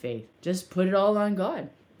walk in faith. Just put it all on God.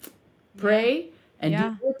 Pray and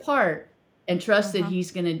yeah, do your part and trust that uh-huh, He's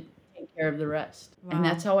going to take care of the rest. And wow,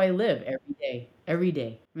 that's how I live every day. Every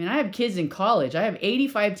day. I mean, I have kids in college. I have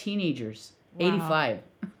 85 teenagers. wow, 85.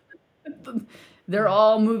 They're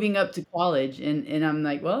all moving up to college, and I'm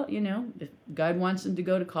like, well, if God wants them to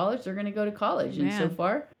go to college, they're going to go to college. And so man.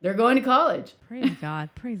 far, they're going to college. Praise God.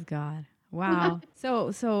 Praise God. Wow.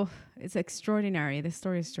 So it's extraordinary. The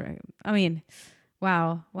story is I mean,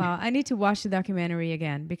 wow. Wow. I need to watch the documentary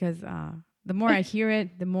again because the more I hear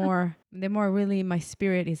it, the more really my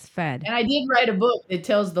spirit is fed. And I did write a book that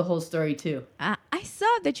tells the whole story too. I saw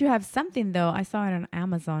that you have something though. I saw it on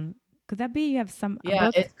Amazon. Could that be you have a Yeah,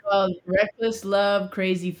 book? it's called Reckless Love,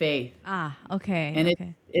 Crazy Faith. Ah, okay. And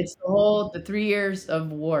Okay. it's the 3 years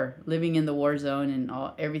of war, living in the war zone and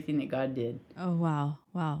everything that God did. Oh, wow.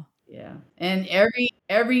 Wow. Yeah. And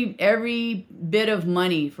every bit of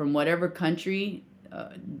money from whatever country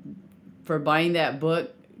for buying that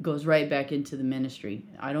book goes right back into the ministry.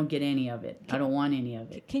 I don't get any of it. I don't want any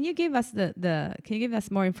of it. Can you give us can you give us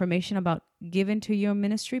more information about giving to your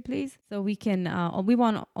ministry, please? So we can, we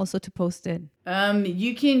want also to post it.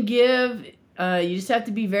 You can give, you just have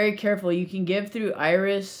to be very careful. You can give through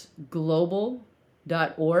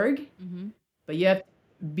irisglobal.org, but you have to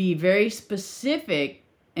be very specific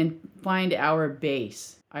and find our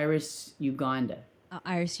base, Iris Uganda.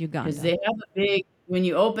 Iris Uganda. Because they have a big, when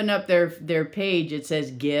you open up their page, it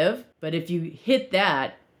says give, but if you hit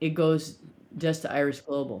that, it goes just to Iris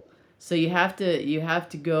Global. So you have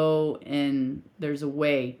to go, and there's a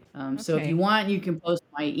way. So if you want, you can post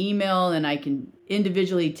my email, and I can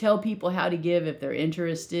individually tell people how to give if they're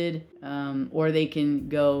interested, or they can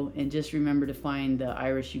go and just remember to find the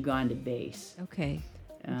Iris Uganda base. Okay.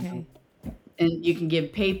 And you can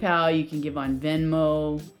give PayPal, you can give on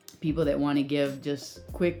Venmo. People that want to give just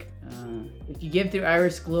quick. If you give through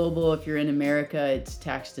Iris Global, if you're in America, it's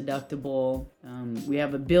tax deductible. We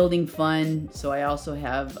have a building fund, so I also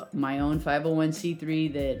have my own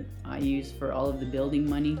 501c3 that I use for all of the building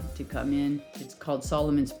money to come in. It's called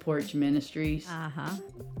Solomon's Porch Ministries.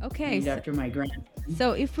 Okay. Named after my grandson.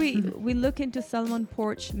 So if we look into Solomon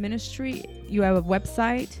Porch Ministry, you have a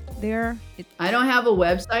website there? I don't have a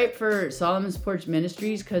website for Solomon's Porch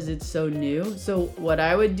Ministries because it's so new. So what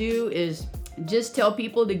I would do is just tell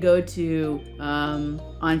people to go to,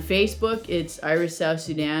 on Facebook, it's Iris South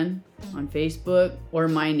Sudan on Facebook, or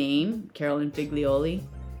my name, Carolyn Figlioli,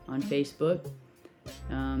 on Facebook.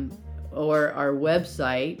 Or our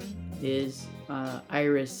website is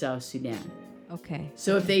Iris South Sudan. Okay.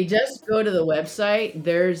 So if they just go to the website,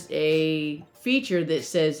 there's a feature that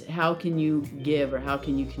says, how can you give, or how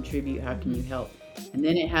can you contribute, how can you help? And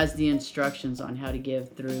then it has the instructions on how to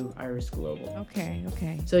give through Iris Global. Okay.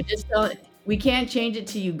 So just tell it, we can't change it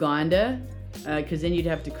to Uganda, because then you'd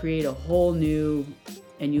have to create a whole new,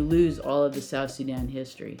 and you lose all of the South Sudan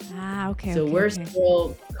history. Okay. So we're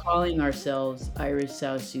still calling ourselves Iris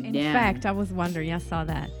South Sudan. In fact, I was wondering, I saw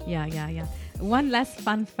that. Yeah. One last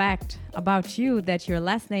fun fact about you, that your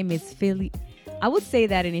last name is I would say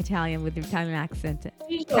that in Italian with the Italian accent.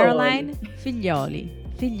 Figlioli. Caroline Figlioli.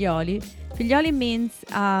 Figlioli means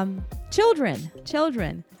children.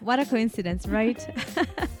 What a coincidence, right?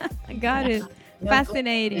 I got it.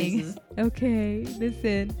 Fascinating. Okay,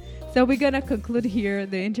 listen. So we're going to conclude here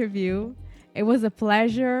the interview. It was a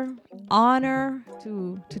pleasure, honor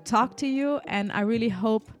to talk to you, and I really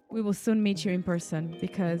hope we will soon meet you in person,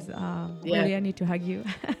 because really I need to hug you.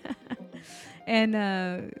 And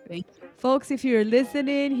folks, if you're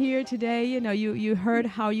listening here today, you heard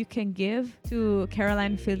how you can give to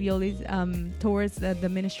Caroline Figlioli's towards the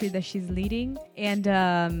ministry that she's leading, and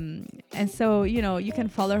so you can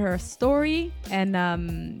follow her story,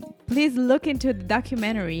 and please look into the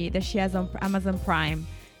documentary that she has on Amazon Prime.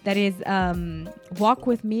 That is Walk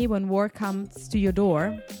With Me When War Comes to Your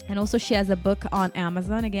Door. And also she has a book on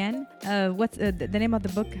Amazon again. What's the name of the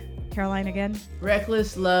book, Caroline, again?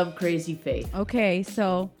 Reckless Love, Crazy Faith. Okay,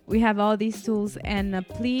 so we have all these tools, and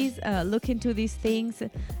please look into these things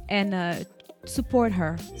and support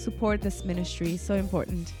her. Support this ministry. So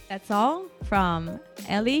important. That's all from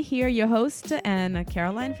Ellie here, your host, and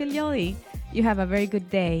Caroline Figlioli. You have a very good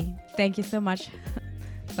day. Thank you so much.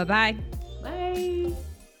 Bye-bye. Bye.